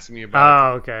you were asking me about.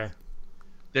 Oh, okay.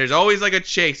 There's always like a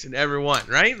chase in every one,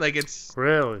 right? Like, it's...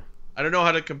 Really? I don't know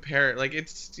how to compare it. Like,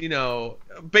 it's,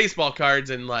 baseball cards,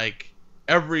 and like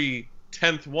every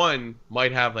 10th one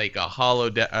might have like a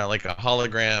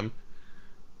hologram,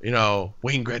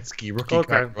 Wayne Gretzky rookie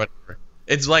card or whatever.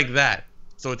 It's like that.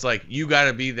 So it's like, you got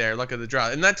to be there, luck of the draw.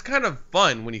 And that's kind of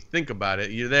fun when you think about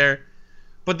it. You're there.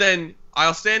 But then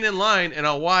I'll stand in line and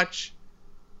I'll watch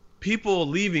people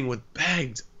leaving with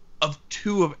bags of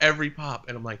 2 of every pop.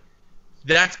 And I'm like,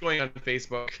 that's going on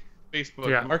Facebook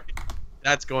Market.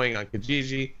 That's going on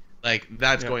Kijiji. Like,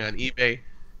 that's going on eBay.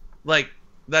 Like,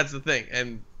 that's the thing.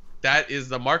 And that is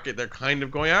the market they're kind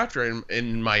of going after,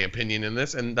 in my opinion, in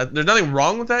this. And there's nothing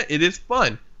wrong with that. It is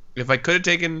fun. If I could have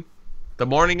taken the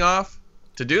morning off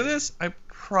to do this, I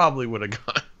probably would have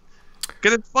gone.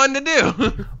 Because it's fun to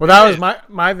do. Well, that was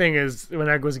my thing is when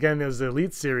I was getting those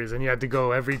Elite series, and you had to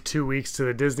go every 2 weeks to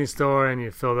the Disney store, and you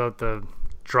filled out the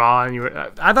draw, and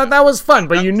I thought that was fun,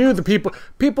 but you knew the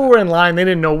people were in line. They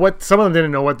didn't know some of them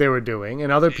didn't know what they were doing,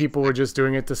 and other people were just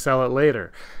doing it to sell it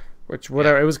later, which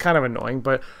whatever. It was kind of annoying,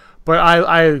 but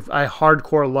I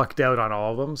hardcore lucked out on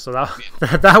all of them, so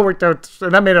that worked out,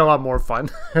 and that made it a lot more fun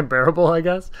and bearable, I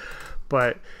guess.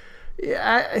 But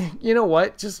yeah, you know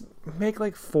what? Just make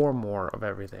like 4 more of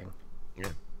everything. Yeah,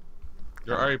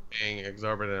 you're already paying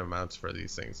exorbitant amounts for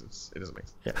these things. It doesn't make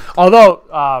sense. Yeah.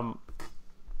 Although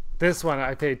this one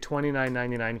I paid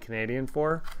 $29.99 Canadian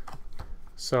for,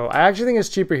 so I actually think it's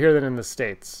cheaper here than in the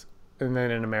States, and then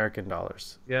in American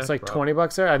dollars. Yeah, it's like probably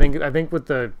 $20 there. I think with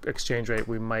the exchange rate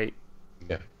we might.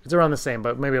 Yeah, it's around the same,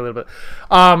 but maybe a little bit.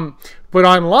 But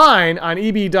online on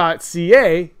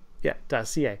eb.ca,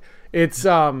 .ca, it's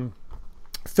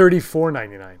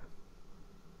 $34.99.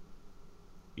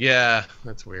 Yeah,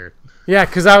 that's weird. Yeah,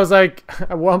 because I was like,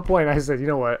 at one point I said, you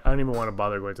know what, I don't even want to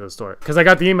bother going to the store, because I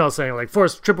got the email saying like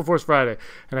Triple Force Friday,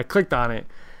 and I clicked on it,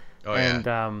 and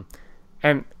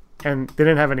they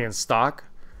didn't have any in stock,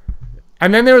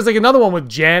 and then there was like another one with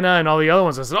Jana and all the other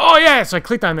ones. I said, oh yeah, so I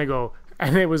clicked on it,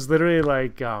 and it was literally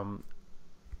like a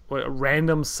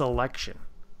random selection.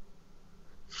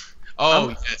 Oh,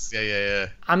 yes, yeah.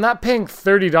 I'm not paying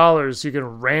 $30 so you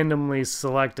can randomly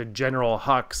select a General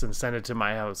Hux and send it to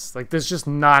my house. Like, this is just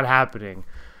not happening.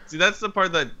 See, that's the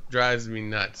part that drives me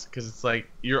nuts, because it's like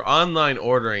you're online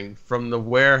ordering from the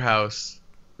warehouse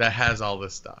that has all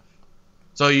this stuff.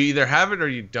 So you either have it or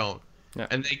you don't. Yeah.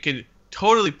 And they could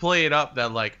totally play it up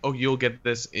that like, oh, you'll get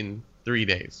this in 3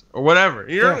 days or whatever.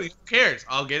 Who cares?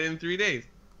 I'll get it in 3 days.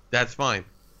 That's fine.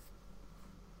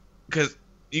 Because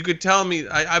you could tell me,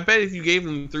 I bet if you gave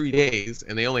them 3 days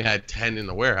and they only had 10 in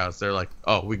the warehouse, they're like,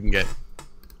 oh, we can get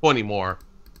 20 more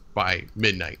by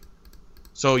midnight.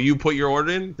 So you put your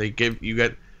order in, they delay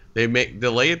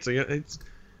it, so it's,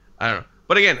 I don't know.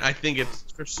 But again, I think it's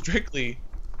strictly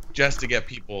just to get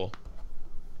people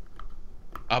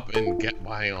up and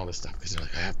buying all this stuff, because they're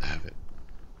like, I have to have it.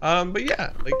 But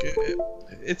yeah, like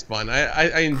it's fun.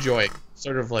 I enjoy it.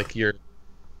 Sort of like you're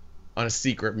on a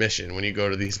secret mission when you go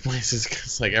to these places,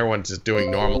 because like everyone's just doing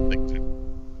normal things.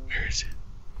 Where is it?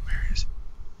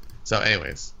 So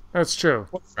anyways, that's true.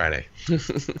 Friday.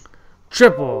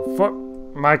 Triple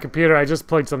My computer, I just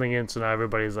plugged something in, so now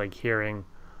everybody's like hearing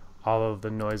all of the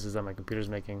noises that my computer's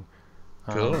making.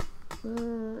 Cool.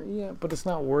 Yeah, but it's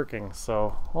not working, so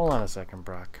hold on a second,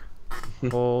 Brock.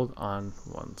 Hold on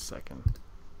 1 second.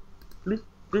 Bloop,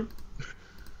 bloop.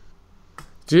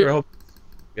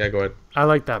 Yeah, go ahead. I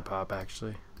like that pop,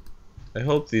 actually. I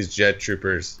hope these jet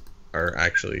troopers are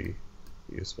actually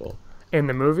useful. In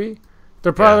the movie?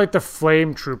 They're probably like the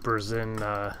flame troopers in...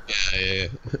 Yeah.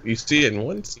 You see it in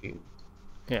one scene.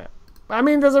 Yeah. I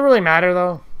mean, does it really matter,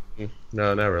 though?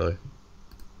 No, not really.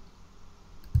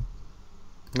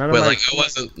 But like, I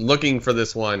wasn't looking for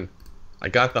this one. I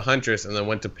got the Huntress and then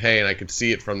went to pay, and I could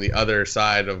see it from the other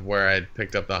side of where I'd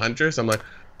picked up the Huntress. I'm like,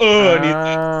 oh, I need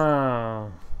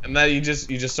that. And then you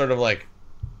just sort of like,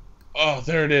 oh,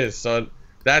 there it is. So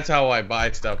that's how I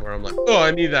buy stuff, where I'm like, oh,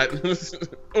 I need that.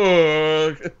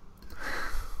 Oh.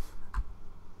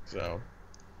 So,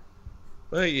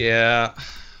 but yeah.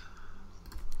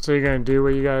 So you're going to do what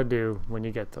you got to do when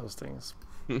you get those things.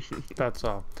 That's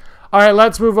all. All right,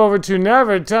 let's move over to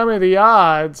Never Tell Me the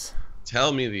Odds.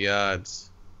 Tell me the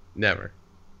odds. Never.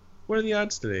 What are the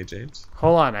odds today, James?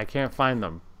 Hold on, I can't find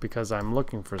them because I'm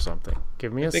looking for something.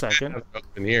 Give me a second. I have it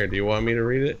open here. Do you want me to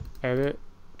read it? Edit,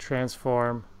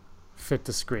 transform, fit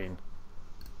to screen.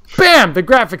 Bam! The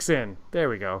graphics in. There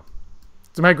we go.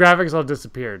 So my graphics all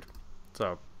disappeared.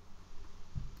 So,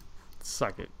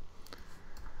 suck it.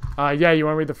 Yeah, you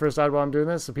want to read the first odd while I'm doing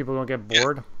this so people don't get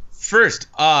bored? Yeah. First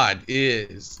odd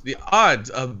is the odds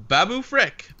of Babu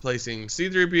Frick placing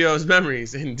C-3PO's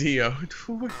memories in Dio.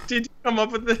 Did you come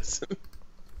up with this?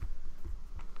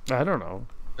 I don't know.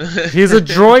 He's a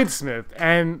droid smith,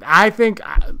 and I think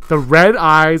the red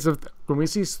eyes of when we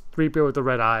see 3PO with the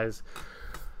red eyes,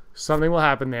 something will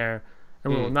happen there,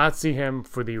 and we will not see him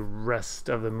for the rest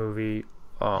of the movie.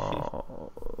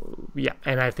 Yeah,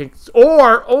 and I think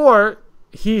or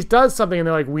he does something, and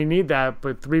they're like, we need that,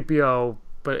 but 3PO.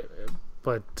 But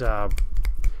Ben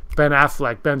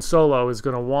Affleck, Ben Solo, is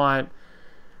going to want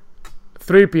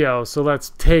 3PO, so let's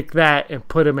take that and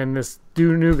put him in this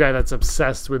new guy that's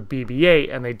obsessed with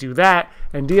BB-8, and they do that,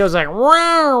 and Dio's like,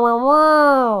 wow, wow,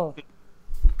 wow.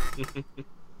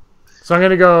 So I'm going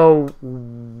to go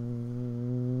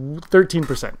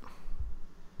 13%.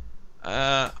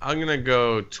 I'm going to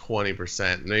go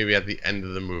 20%, maybe at the end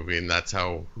of the movie, and that's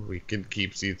how we can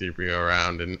keep C-3PO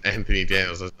around, and Anthony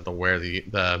Daniels doesn't have to wear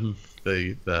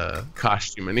the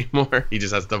costume anymore. He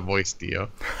just has to voice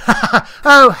Dio.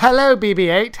 Oh, hello,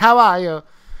 BB-8. How are you?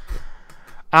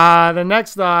 The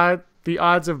next odd, the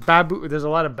odds of Babu. There's a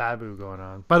lot of Babu going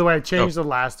on. By the way, I changed the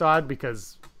last odd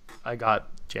because I got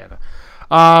Jana.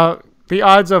 The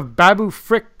odds of Babu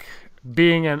Frick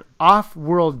being an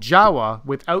off-world Jawa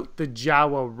without the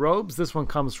Jawa robes. This one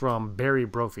comes from Barry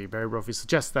Brophy. Barry Brophy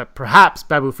suggests that perhaps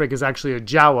Babu Frick is actually a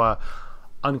Jawa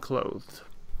unclothed.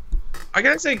 I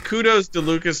gotta say kudos to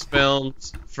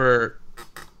Lucasfilms for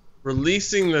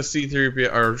releasing the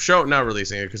C-3PO, or not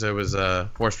releasing it because it was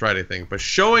a Force Friday thing, but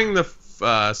showing the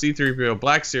C-3PO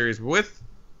Black Series with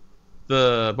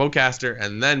the bowcaster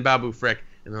and then Babu Frick,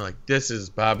 and they're like, this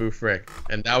is Babu Frick,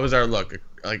 and that was our look.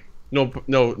 Like,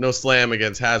 no slam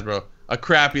against Hasbro. A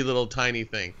crappy little tiny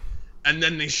thing. And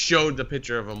then they showed the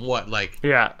picture of him,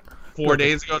 3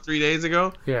 days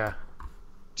ago? Yeah.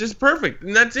 Just perfect.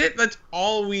 And that's it. That's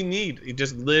all we need.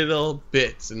 Just little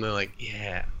bits. And they're like,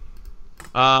 yeah.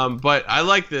 But I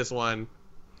like this one.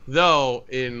 Though,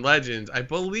 in Legends, I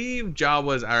believe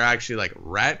Jawas are actually like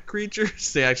rat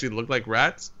creatures. They actually look like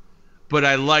rats. But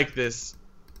I like this.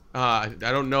 I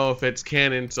don't know if it's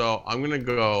canon, so I'm going to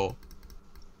go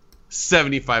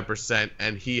 75%,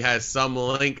 and he has some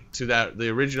link to the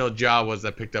original Jawas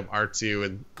that picked up R2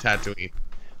 and Tatooine.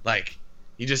 Like,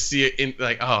 you just see it in,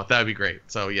 like, oh, that'd be great.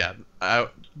 So yeah,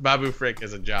 Babu Frick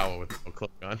is a Jawa with no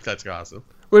cloak on. That's awesome.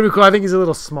 Would be cool. I think he's a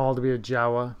little small to be a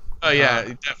Jawa. Oh yeah,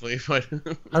 definitely. But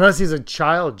unless he's a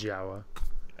child Jawa.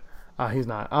 He's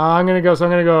not. I'm gonna go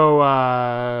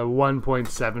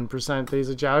 1.7% that he's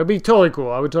a Jawa. It'd be totally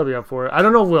cool. I would totally be up for it. I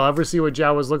don't know if we'll ever see what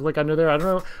Jawas look like under there. I don't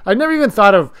know. I never even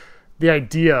thought of the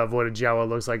idea of what a Jawa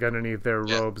looks like underneath their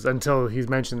robes until he's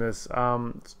mentioned this.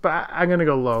 But I'm gonna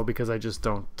go low because I just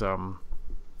don't.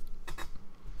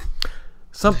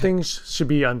 Something should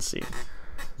be unseen.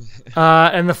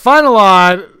 And the final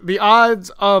odd, the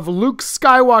odds of Luke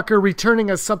Skywalker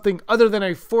returning as something other than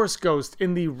a Force ghost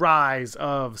in the Rise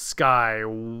of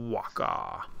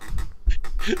Skywalker.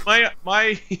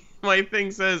 My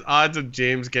thing says odds of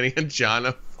James getting a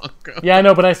Jana Funko. Yeah, I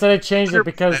know, but I said I changed it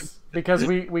because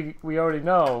we already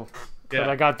know that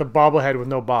I got the bobblehead with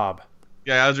no bob.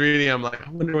 Yeah, I was reading. I'm like,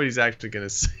 I wonder what he's actually gonna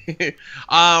say.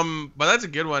 But that's a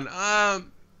good one.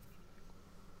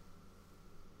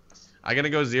 I'm gonna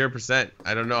go 0%.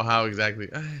 I don't know how exactly.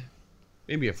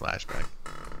 Maybe a flashback.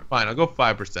 Fine, I'll go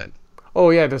 5%. Oh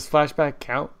yeah, does flashback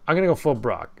count? I'm gonna go full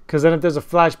Brock, because then if there's a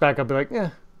flashback, I'll be like,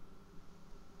 yeah.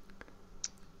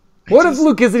 What if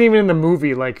Luke isn't even in the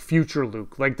movie, like future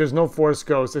Luke? Like there's no Force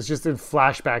Ghost. It's just in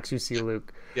flashbacks you see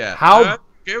Luke. Yeah. How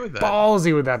okay with that.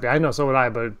 Ballsy would that be? I know, so would I.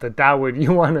 But that would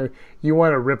you want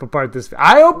to rip apart this?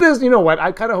 I hope this. You know what?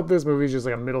 I kind of hope this movie is just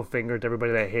like a middle finger to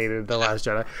everybody that hated The Last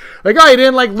Jedi. Like, oh, you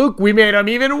didn't like Luke? We made him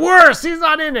even worse. He's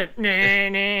not in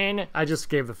it. I just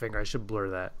gave the finger. I should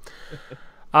blur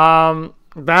that.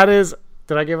 That is.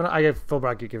 Did I give it? I gave Phil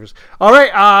Brock, you givers. All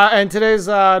right, and today's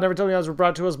Never Tell Me Odds were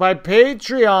brought to us by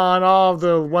Patreon. All of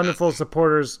the wonderful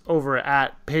supporters over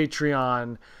at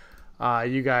Patreon.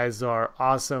 You guys are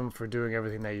awesome for doing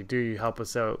everything that you do. You help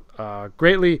us out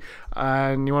greatly.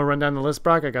 And you want to run down the list,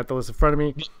 Brock? I got the list in front of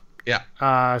me.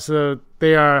 Yeah. So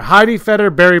they are Heidi Fetter,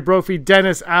 Barry Brophy,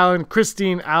 Dennis Allen,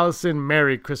 Christine Allison,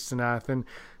 Mary Christenathan,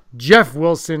 Jeff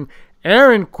Wilson,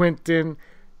 Aaron Quinton.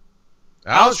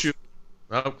 Al shoot.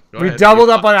 Oh, we ahead. Doubled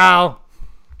up on Al.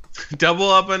 Double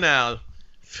up on Al.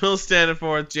 Phil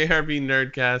Staniforth, JRB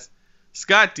Nerdcast,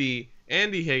 Scott D,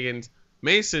 Andy Higgins,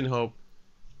 Mason Hope,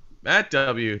 Matt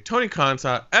W, Tony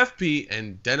Consa, FP,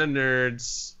 and Denna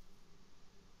Nerds.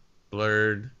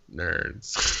 Blurred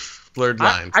Nerds. Blurred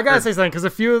lines. I gotta say something because a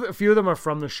few of them are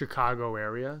from the Chicago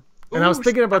area, and I was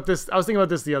thinking about this. I was thinking about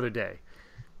this the other day.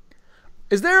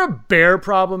 Is there a bear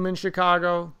problem in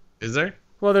Chicago? Is there?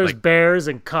 Well, there's bears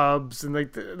and cubs, and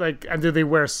and do they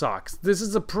wear socks? This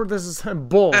is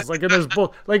bulls. Like, and there's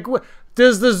bulls. Like,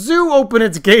 does the zoo open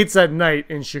its gates at night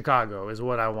in Chicago? Is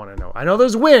what I want to know. I know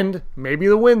there's wind. Maybe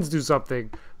the winds do something,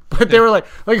 but they were like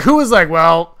who was like,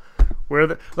 well, where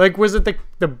the was it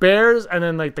the Bears and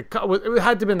then like it had to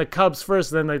have been the Cubs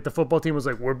first, and then like the football team was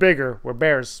like, we're bigger, we're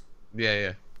Bears.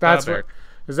 Yeah. That's what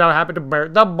is that what happened to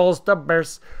Bears? The Bulls, the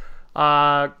Bears.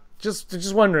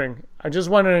 Just wondering. I'm just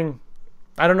wondering.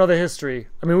 I don't know the history.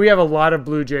 I mean, we have a lot of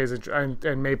Blue Jays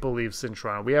and Maple Leafs in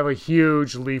Toronto. We have a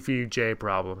huge Leafy Jay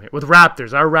problem here. With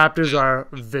Raptors. Our Raptors are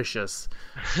vicious.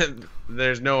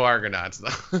 There's no Argonauts, though.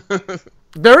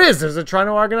 There's a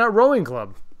Toronto Argonaut rowing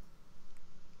club.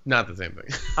 Not the same thing.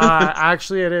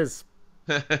 Actually, it is.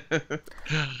 Agree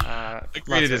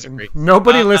to disagree.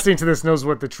 Nobody listening to this knows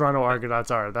what the Toronto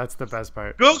Argonauts are. That's the best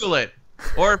part. Google it.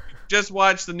 Or just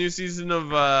watch the new season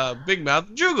of Big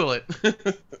Mouth. Google it.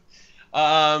 Yeah,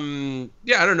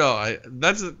 I don't know.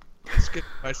 That's a good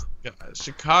question.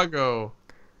 Chicago,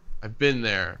 I've been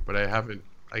there, but I haven't.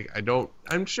 I don't.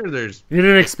 I'm sure there's. You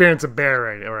didn't experience a bear,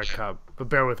 right, or a cub? A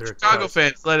bear with her. Chicago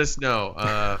fans, let us know.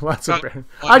 Lots of bears.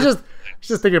 I was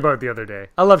just thinking about it the other day.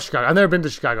 I love Chicago. I've never been to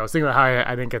Chicago. I was thinking about how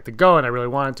I didn't get to go, and I really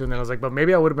wanted to. And then I was like, but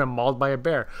maybe I would have been mauled by a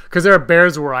bear because there are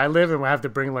bears where I live, and I have to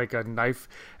bring like a knife,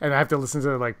 and I have to listen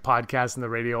to like podcasts and the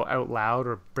radio out loud,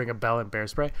 or bring a bell and bear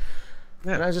spray.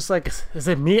 Yeah. And I was just like, is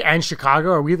it me and Chicago?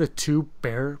 Are we the two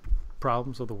bear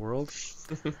problems of the world?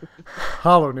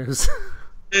 Hollow news.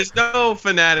 There's no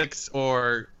fanatics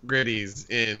or gritties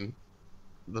in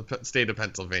the state of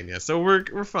Pennsylvania, so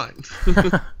we're fine.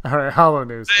 All right, hollow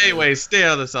news. Anyway, stay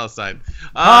on the south side.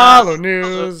 Hollow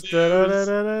news.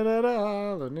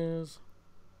 Hollow news.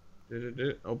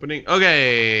 Opening.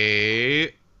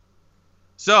 Okay.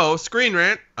 So, Screen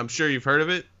Rant. I'm sure you've heard of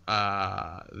it.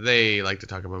 They like to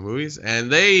talk about movies,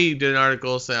 and they did an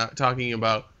article talking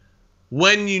about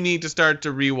when you need to start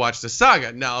to rewatch the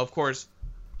saga. Now, of course,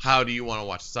 how do you want to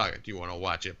watch the saga? Do you want to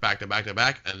watch it back to back to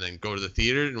back and then go to the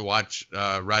theater and watch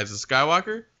Rise of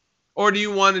Skywalker? Or do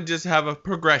you want to just have a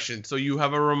progression so you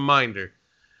have a reminder?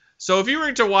 So if you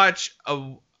were to watch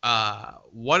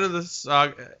one of the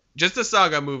saga, just the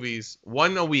saga movies,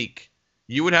 one a week,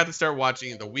 you would have to start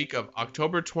watching the week of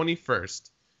October 21st.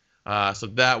 So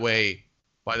that way,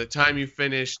 by the time you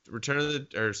finished Return of the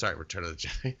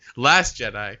Jedi, Last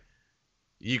Jedi,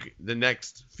 the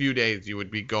next few days you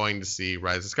would be going to see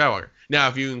Rise of Skywalker. Now,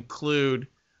 if you include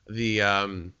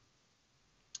the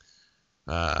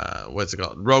what's it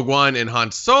called, Rogue One and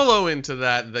Han Solo into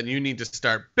that, then you need to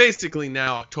start basically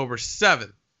now October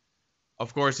 7th.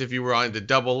 Of course, if you were on to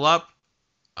double up,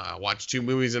 watch 2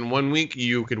 movies in 1 week,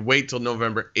 you could wait till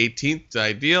November 18th. It's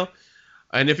ideal.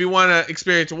 And if you want to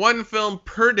experience 1 film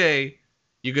per day,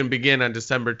 you can begin on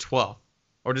December 12th.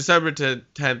 Or December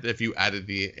 10th if you added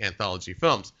the anthology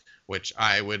films, which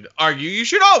I would argue you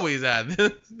should always add.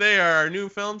 They are our new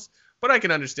films, but I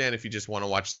can understand if you just want to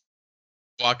watch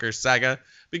Walker's Saga,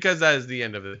 because that is the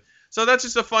end of it. So that's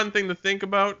just a fun thing to think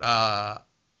about.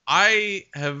 I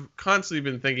have constantly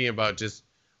been thinking about just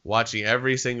watching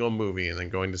every single movie and then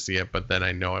going to see it, but then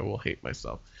I know I will hate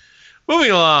myself. Moving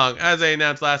along, as I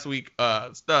announced last week,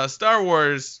 the Star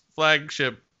Wars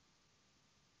flagship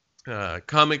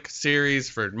comic series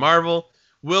for Marvel,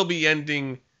 will be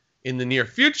ending in the near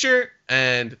future.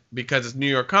 And because it's New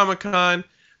York Comic Con,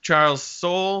 Charles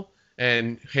Soule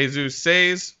and Jesus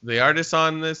Says, the artists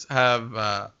on this,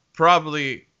 have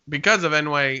probably, because of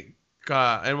NYCC,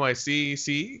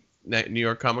 New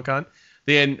York Comic Con,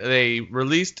 they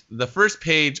released the first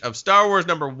page of Star Wars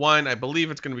 #1. I believe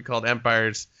it's going to be called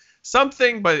Empires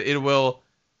something, but it will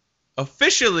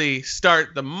officially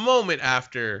start the moment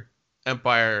after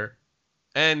Empire.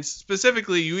 And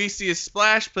specifically, you see a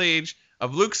splash page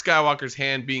of Luke Skywalker's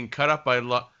hand being cut up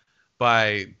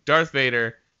by Darth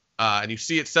Vader. And you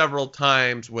see it several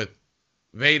times with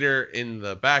Vader in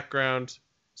the background,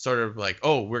 sort of like,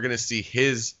 oh, we're going to see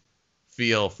his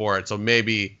feel for it. So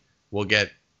maybe we'll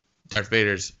get Darth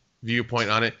Vader's viewpoint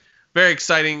on it. Very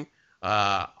exciting.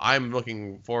 I'm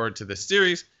looking forward to this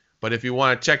series. But if you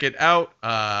want to check it out,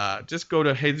 just go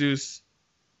to Jesus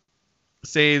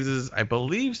Says, I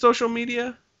believe, social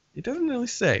media. It doesn't really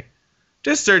say.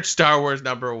 Just search Star Wars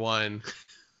 #1,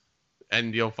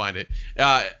 and you'll find it.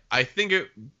 I think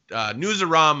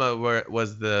Newsarama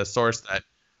was the source that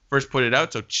first put it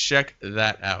out, so check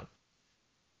that out.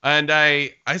 And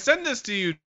I sent this to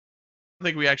you. I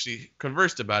think we actually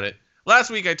conversed about it. Last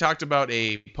week I talked about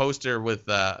a poster with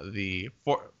the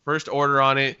First Order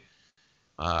on it.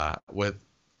 The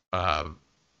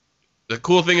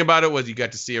cool thing about it was you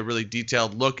got to see a really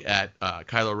detailed look at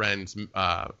Kylo Ren's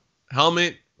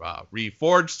helmet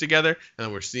reforged together,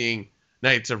 and we're seeing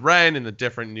Knights of Ren and the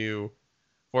different new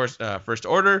First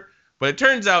Order. But it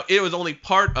turns out it was only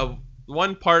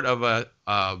one part of a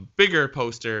bigger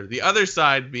poster, the other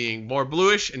side being more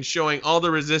bluish and showing all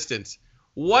the Resistance.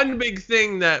 One big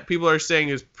thing that people are saying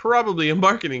is probably a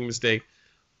marketing mistake.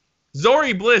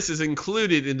 Zorii Bliss is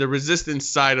included in the Resistance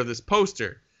side of this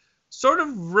poster, sort of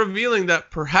revealing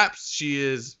that perhaps she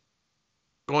is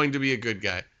going to be a good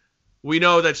guy. We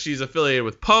know that she's affiliated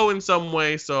with Poe in some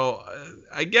way, so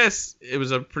I guess it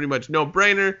was a pretty much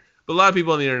no-brainer. But a lot of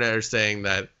people on the internet are saying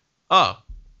that, oh,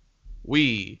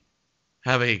 we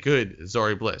have a good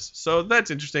Zorii Bliss. So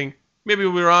that's interesting. Maybe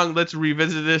we'll be wrong. Let's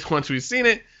revisit this once we've seen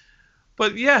it.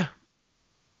 But yeah,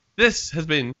 this has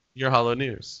been your Holo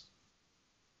News.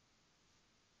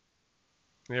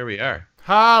 There we are.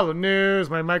 Holo News.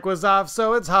 My mic was off,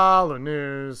 so it's Holo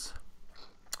News.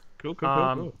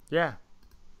 Cool. Yeah.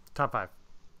 Top 5.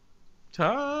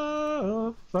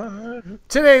 Top 5.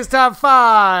 Today's Top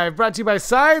 5 brought to you by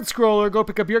Side Scroller. Go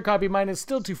pick up your copy. Mine is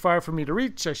still too far for me to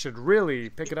reach. I should really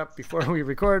pick it up before we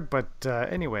record. But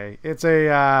anyway, it's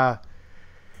a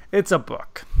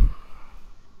book.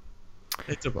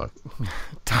 It's a book.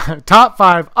 Top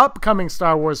 5 upcoming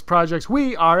Star Wars projects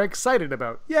we are excited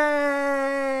about.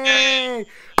 Yay!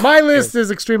 My list is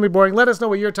extremely boring. Let us know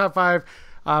what your top 5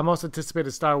 most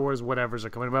anticipated Star Wars whatevers are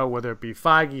coming about, whether it be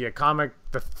Feige, a comic,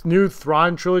 the new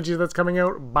Thrawn trilogy that's coming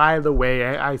out. By the way,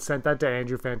 I sent that to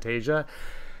Andrew Fantasia,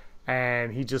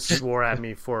 and he just swore at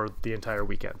me for the entire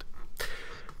weekend.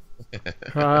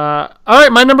 All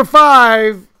right, my number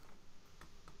 5,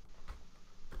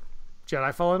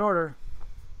 Jedi Fallen Order.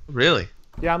 Really?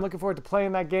 Yeah, I'm looking forward to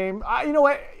playing that game. You know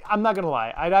what? I'm not going to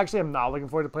lie. I actually am not looking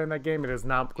forward to playing that game. It is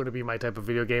not going to be my type of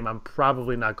video game. I'm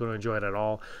probably not going to enjoy it at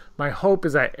all. My hope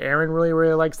is that Aaron really,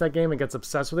 really likes that game and gets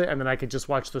obsessed with it, and then I can just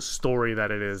watch the story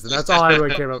that it is. And that's all I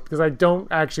really care about, because I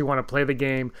don't actually want to play the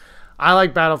game. I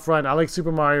like Battlefront. I like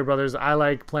Super Mario Brothers. I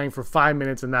like playing for 5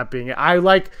 minutes and that being it. I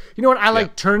like, you know what? I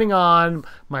like turning on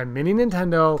my mini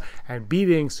Nintendo and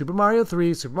beating Super Mario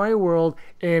 3, Super Mario World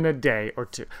in a day or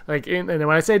two. And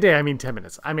when I say a day, I mean 10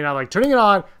 minutes. I mean, I like turning it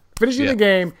on, finishing the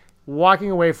game,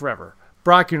 walking away forever.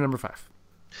 Brock, you're number 5.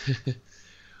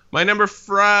 My number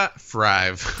 5.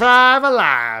 5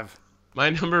 alive. My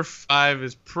number 5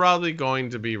 is probably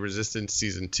going to be Resistance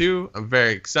Season 2. I'm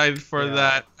very excited for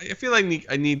that. I feel like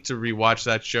I need to rewatch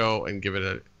that show and give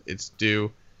it its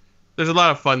due. There's a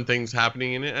lot of fun things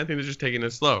happening in it. I think they're just taking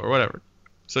it slow or whatever.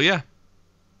 So yeah,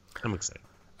 I'm excited.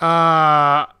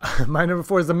 My number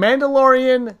 4 is The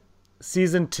Mandalorian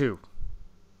Season 2.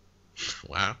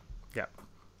 Wow. Yeah.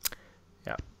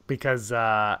 Because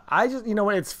I just, you know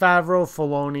what, it's Favreau,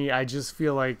 Filoni. I just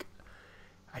feel like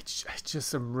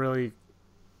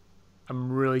I'm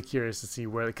really curious to see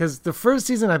where, because the first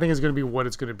season I think is going to be what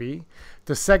it's going to be.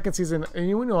 The second season, and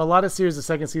you know, a lot of series, the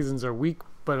second seasons are weak,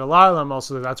 but a lot of them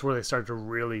also, that's where they start to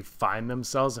really find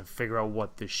themselves and figure out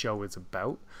what the show is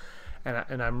about.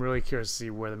 And I'm really curious to see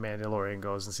where The Mandalorian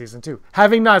goes in season 2,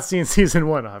 having not seen season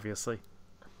 1, obviously.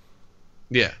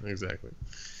 Yeah, exactly.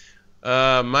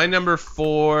 My number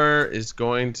 4 is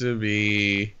going to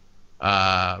be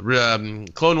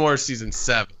Clone Wars season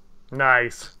 7.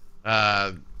 Nice.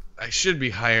 I should be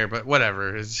higher, but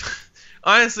whatever.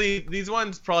 Honestly, these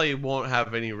ones probably won't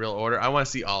have any real order. I want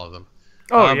to see all of them.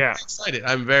 Oh yeah, I'm excited.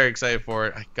 I'm very excited for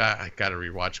it. I got to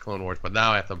rewatch Clone Wars, but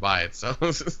now I have to buy it. So,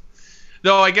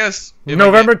 no, I guess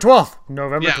November 12th.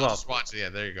 November 12th. Just watch it. Yeah,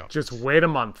 there you go. Just wait a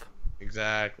month.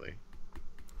 Exactly.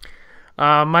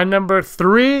 My number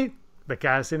 3, the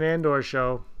Cassian Andor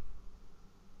show.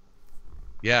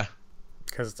 Yeah,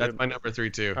 because that's my number 3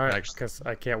 too. All right, because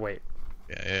I can't wait.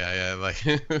 Yeah. Like,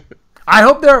 I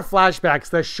hope there are flashbacks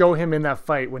that show him in that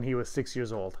fight when he was 6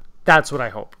 years old. That's what I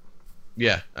hope.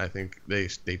 Yeah, I think they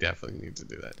definitely need to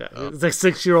do that. Yeah, it's like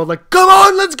 6-year-old, like, come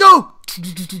on, let's go.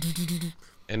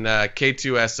 And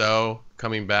K2SO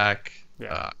coming back.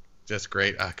 Yeah. Just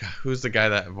great. God, who's the guy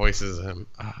that voices him?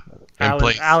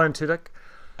 Alan Tudyk.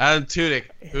 Alan Tudyk,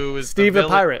 who was Steve the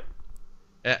Pirate.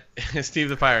 Steve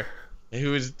the Pirate. He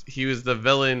was the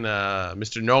villain,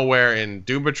 Mr. Nowhere in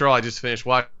Doom Patrol. I just finished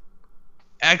watching.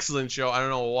 Excellent show. I don't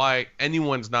know why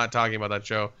anyone's not talking about that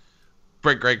show.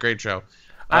 Great show.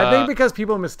 I think because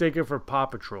people mistake it for Paw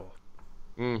Patrol.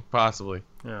 Possibly.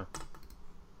 Yeah.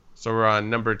 So we're on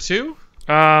number 2.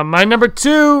 My number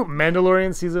 2,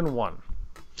 Mandalorian Season 1.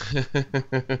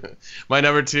 My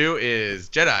number 2 is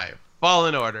Jedi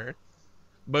Fallen Order.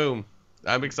 Boom.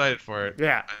 I'm excited for it.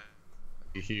 Yeah.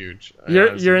 Huge.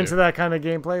 You're into that kind of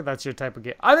gameplay? That's your type of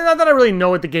game. I mean, not that I really know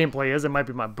what the gameplay is. It might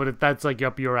be mine, but that's like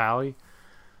up your alley.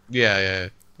 Yeah.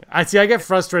 I get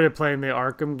frustrated playing the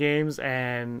Arkham games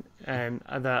and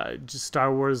the just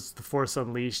Star Wars: The Force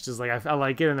Unleashed is like I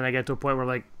like it, and then I get to a point where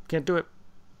like can't do it.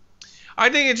 I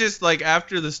think it's just like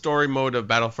after the story mode of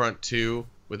Battlefront 2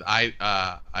 with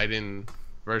Iden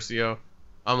Versio,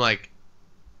 I'm like,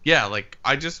 yeah, like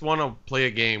I just want to play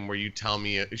a game where you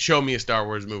show me a Star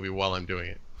Wars movie while I'm doing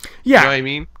it. Yeah, you know what I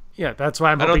mean? Yeah, that's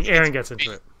why I'm hoping Aaron gets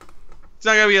into it. It's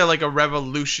not gonna be like a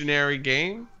revolutionary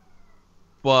game.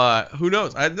 But who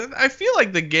knows? I feel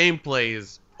like the gameplay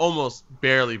is almost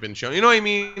barely been shown. You know what I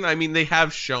mean? I mean, they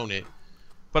have shown it.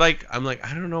 But I'm like,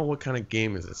 I don't know what kind of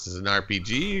game is this. Is it an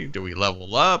RPG? Do we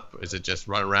level up? Is it just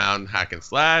run around, hack and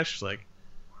slash? Like,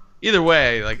 either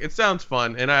way, like it sounds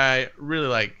fun. And I really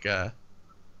like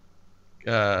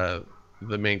the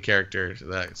main character.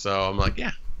 So I'm like,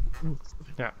 yeah.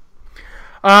 Yeah.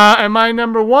 And my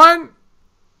number 1...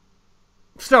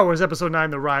 Star Wars Episode 9,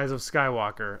 The Rise of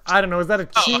Skywalker. I don't know. Is that a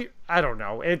cheat? I don't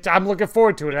know. I'm looking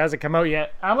forward to it. It hasn't come out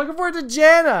yet. I'm looking forward to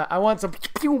Janna. I want some...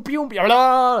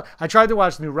 I tried to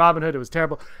watch the new Robin Hood. It was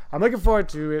terrible. I'm looking forward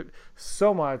to it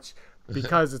so much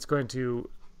because it's going to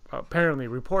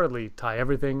reportedly tie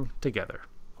everything together.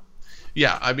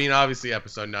 Yeah, I mean, obviously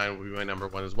Episode 9 will be my number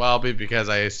 1 as well, but because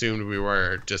I assumed we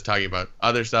were just talking about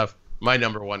other stuff, my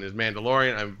number 1 is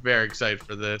Mandalorian. I'm very excited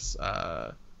for this.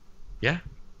 Yeah.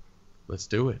 Let's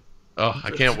do it. Oh,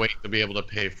 I can't wait to be able to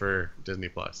pay for Disney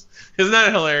Plus. Isn't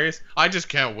that hilarious? I just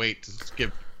can't wait to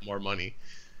give more money.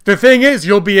 The thing is,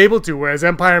 you'll be able to, whereas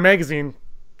Empire Magazine,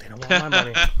 they don't want my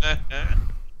money.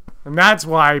 And that's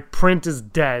why print is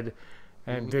dead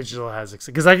and digital has...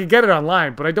 Because I could get it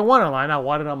online, but I don't want it online. I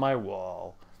want it on my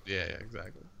wall. Yeah,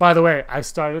 exactly. By the way, I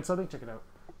started something. Check it out.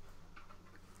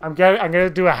 I'm going to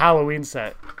do a Halloween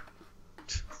set.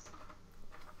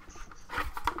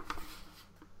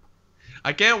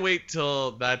 I can't wait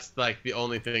till that's like the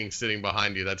only thing sitting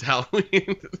behind you that's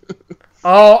Halloween.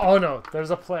 Oh no, there's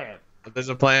a plan. There's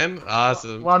a plan?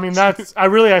 Awesome. Well, I mean,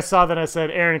 I saw that. I said,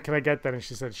 Aaron, can I get that? And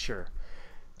she said, sure.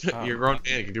 You're a grown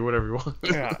man. You can do whatever you want.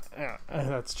 Yeah,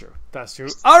 that's true. That's true.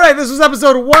 All right, this was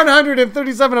episode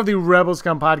 137 of the Rebel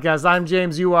Scum podcast. I'm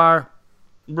James. You are?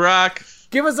 Brock.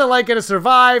 Give us a like and a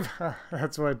survive.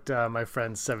 That's what my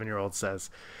friend's 7-year-old says.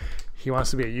 He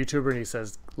wants to be a YouTuber, and he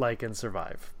says, like and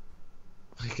survive.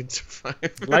 Like and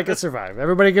survive. Like and survive.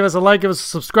 Everybody give us a like, give us a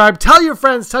subscribe. Tell your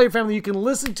friends, tell your family. You can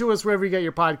listen to us wherever you get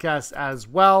your podcasts as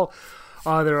well.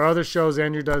 There are other shows.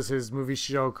 Andrew does his movie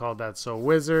show called That's So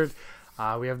Wizard.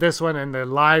 We have this one, and the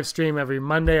live stream every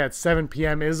Monday at 7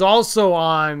 p.m. is also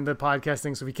on the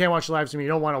podcasting. So if you can't watch the live stream, you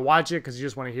don't want to watch it because you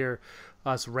just want to hear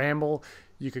us ramble,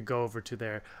 you could go over to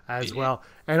there as well.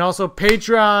 And also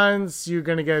Patreons, you're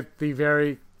going to get the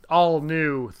very all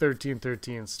new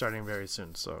 1313 starting very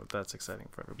soon. So that's exciting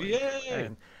for everybody. Yeah.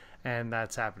 And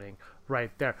that's happening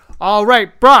right there. All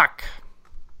right, Brock.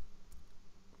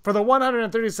 For the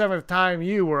 137th time,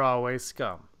 you were always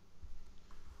scum.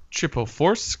 Triple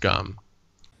Force scum.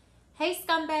 Hey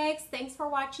scumbags, thanks for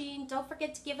watching. Don't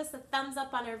forget to give us a thumbs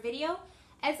up on our video.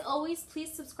 As always,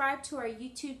 please subscribe to our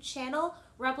YouTube channel,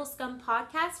 Rebel Scum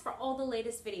Podcast, for all the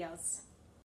latest videos.